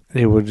now.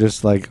 They would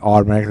just like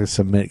automatically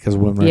submit because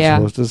women are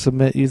supposed to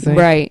submit, you think?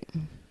 Right.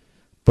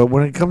 But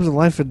when it comes to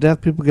life or death,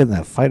 people get in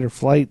that fight or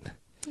flight.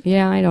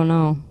 Yeah, I don't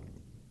know.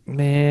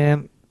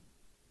 Man,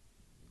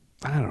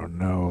 I don't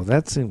know.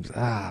 That seems,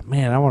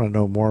 man, I want to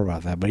know more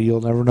about that. But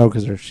you'll never know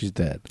because she's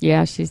dead.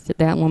 Yeah,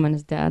 that woman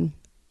is dead.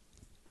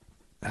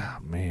 Oh,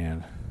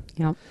 man.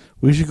 Yep.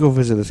 We should go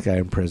visit this guy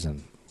in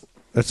prison.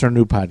 That's our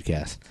new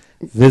podcast.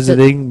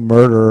 Visiting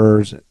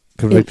murderers,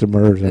 convicted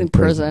murderers in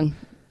prison.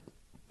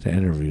 To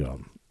interview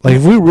them. Like,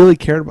 if we really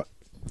cared about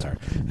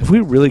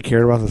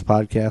this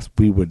podcast,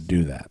 we would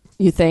do that.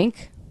 You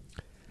think?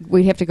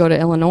 We'd have to go to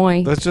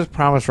Illinois. Let's just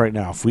promise right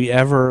now. If we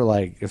ever,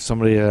 if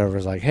somebody ever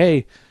is like,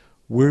 hey,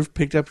 we've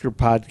picked up your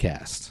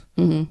podcast.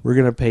 Mm-hmm. We're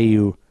going to pay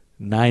you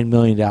 $9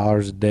 million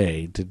a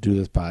day to do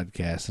this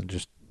podcast and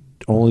just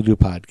only do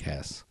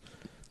podcasts.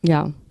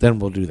 Yeah. Then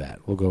we'll do that.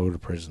 We'll go to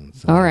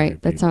prisons. All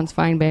right. That sounds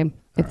fine, babe.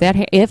 If that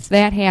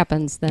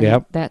happens,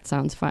 then that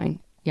sounds fine.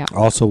 Yeah.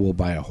 Also, we'll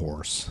buy a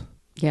horse.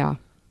 Yeah.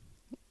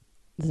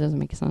 This doesn't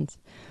make sense.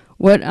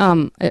 What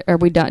are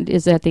we done?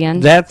 Is that the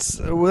end? That's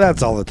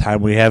all the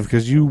time we have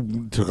because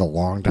you took a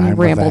long time. You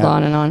rambled with that.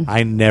 on and on.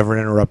 I never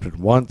interrupted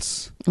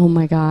once. Oh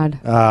my God.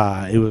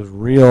 It was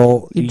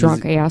real. You easy.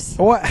 drunk ass.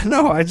 What?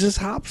 No, I just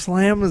hop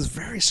slam is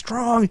very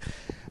strong.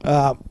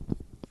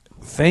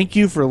 Thank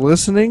you for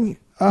listening.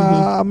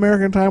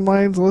 American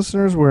Timelines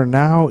listeners. We're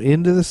now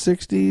into the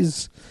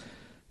 60s,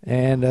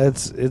 and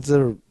it's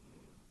a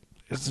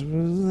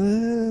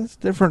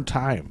different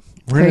time.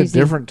 We're Crazy.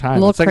 in a different time. A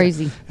little It's like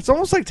crazy. it's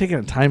almost like taking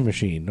a time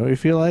machine. Don't you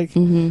feel like?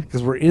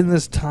 Because we're in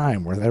this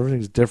time where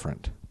everything's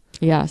different.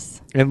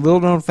 Yes. And little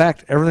known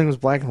fact, everything was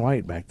black and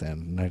white back then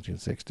in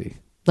 1960.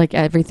 Like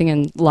everything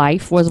in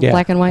life was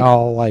black and white.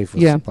 All life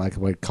was Yeah. black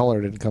and white.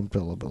 Color didn't come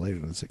till a little bit later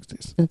in the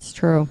 60s. That's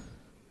true.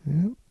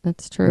 Yeah.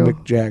 That's true.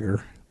 Mick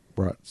Jagger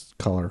brought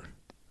color.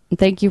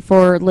 Thank you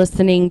for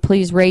listening.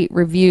 Please rate,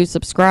 review,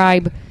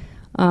 subscribe.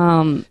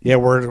 Yeah,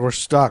 we're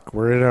stuck.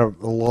 We're in a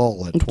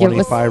lull at Give us-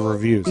 25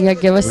 reviews. Yeah,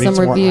 give us We need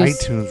some more reviews.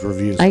 iTunes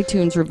reviews.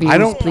 iTunes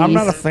reviews, please. I'm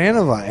not a fan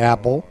of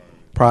Apple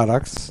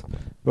products,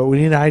 but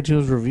we need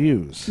iTunes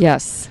reviews.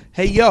 Yes.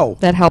 Hey, yo,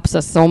 That helps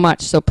us so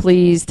much. So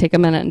please take a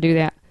minute and do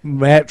that.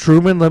 Matt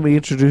Truman, let me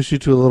introduce you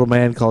to a little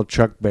man called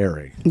Chuck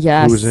Berry.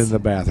 Yes. Who's in the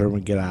bathroom.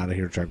 And get out of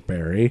here, Chuck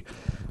Berry.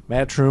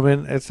 Matt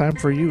Truman, it's time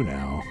for you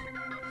now.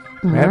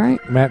 All right.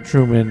 Matt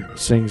Truman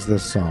sings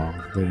this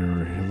song that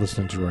you're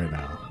listening to right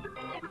now.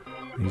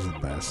 He's the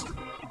best.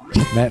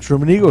 Matt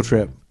Truman Ego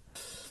Trip.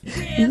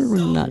 You're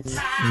nuts.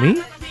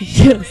 Me?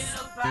 Yes.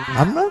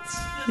 I'm nuts?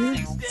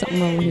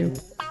 Something wrong with you.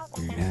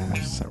 Yeah,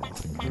 there's several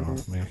things wrong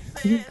with me.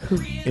 You're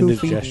goofy.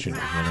 Indigestion.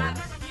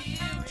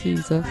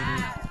 Jesus.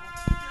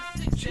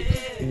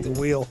 The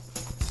wheel.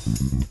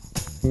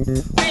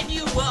 When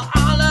you were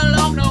all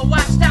along the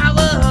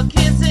watchtower,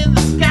 kissing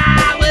the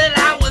sky, well,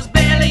 I was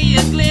barely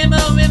a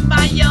glimmer in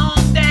my young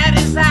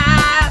daddy's eye.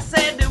 I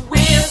said that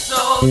we're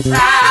so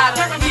tired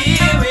of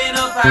hearing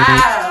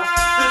about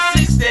the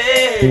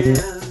 60s.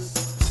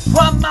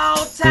 One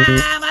more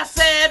time, I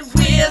said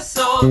we're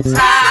so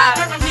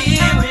tired of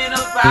hearing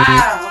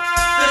about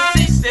the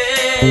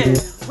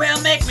 60s.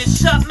 Well, make me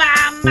shut my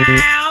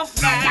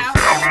mouth now.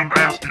 Alan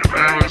asking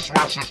Alice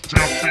what's his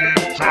temp in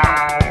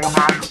town.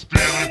 Now you're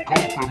stealing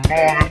coke from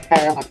morning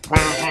for the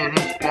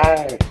president's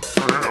ball.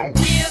 Well,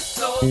 We're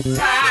so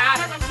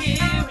tired of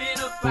hearing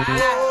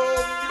about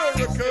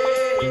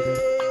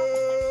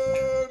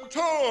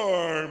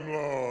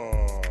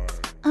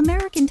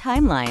American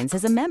Timelines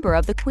is a member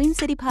of the Queen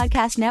City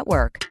Podcast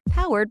Network,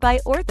 powered by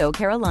Ortho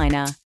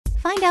Carolina.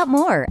 Find out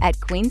more at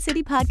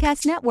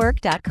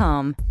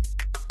queencitypodcastnetwork.com.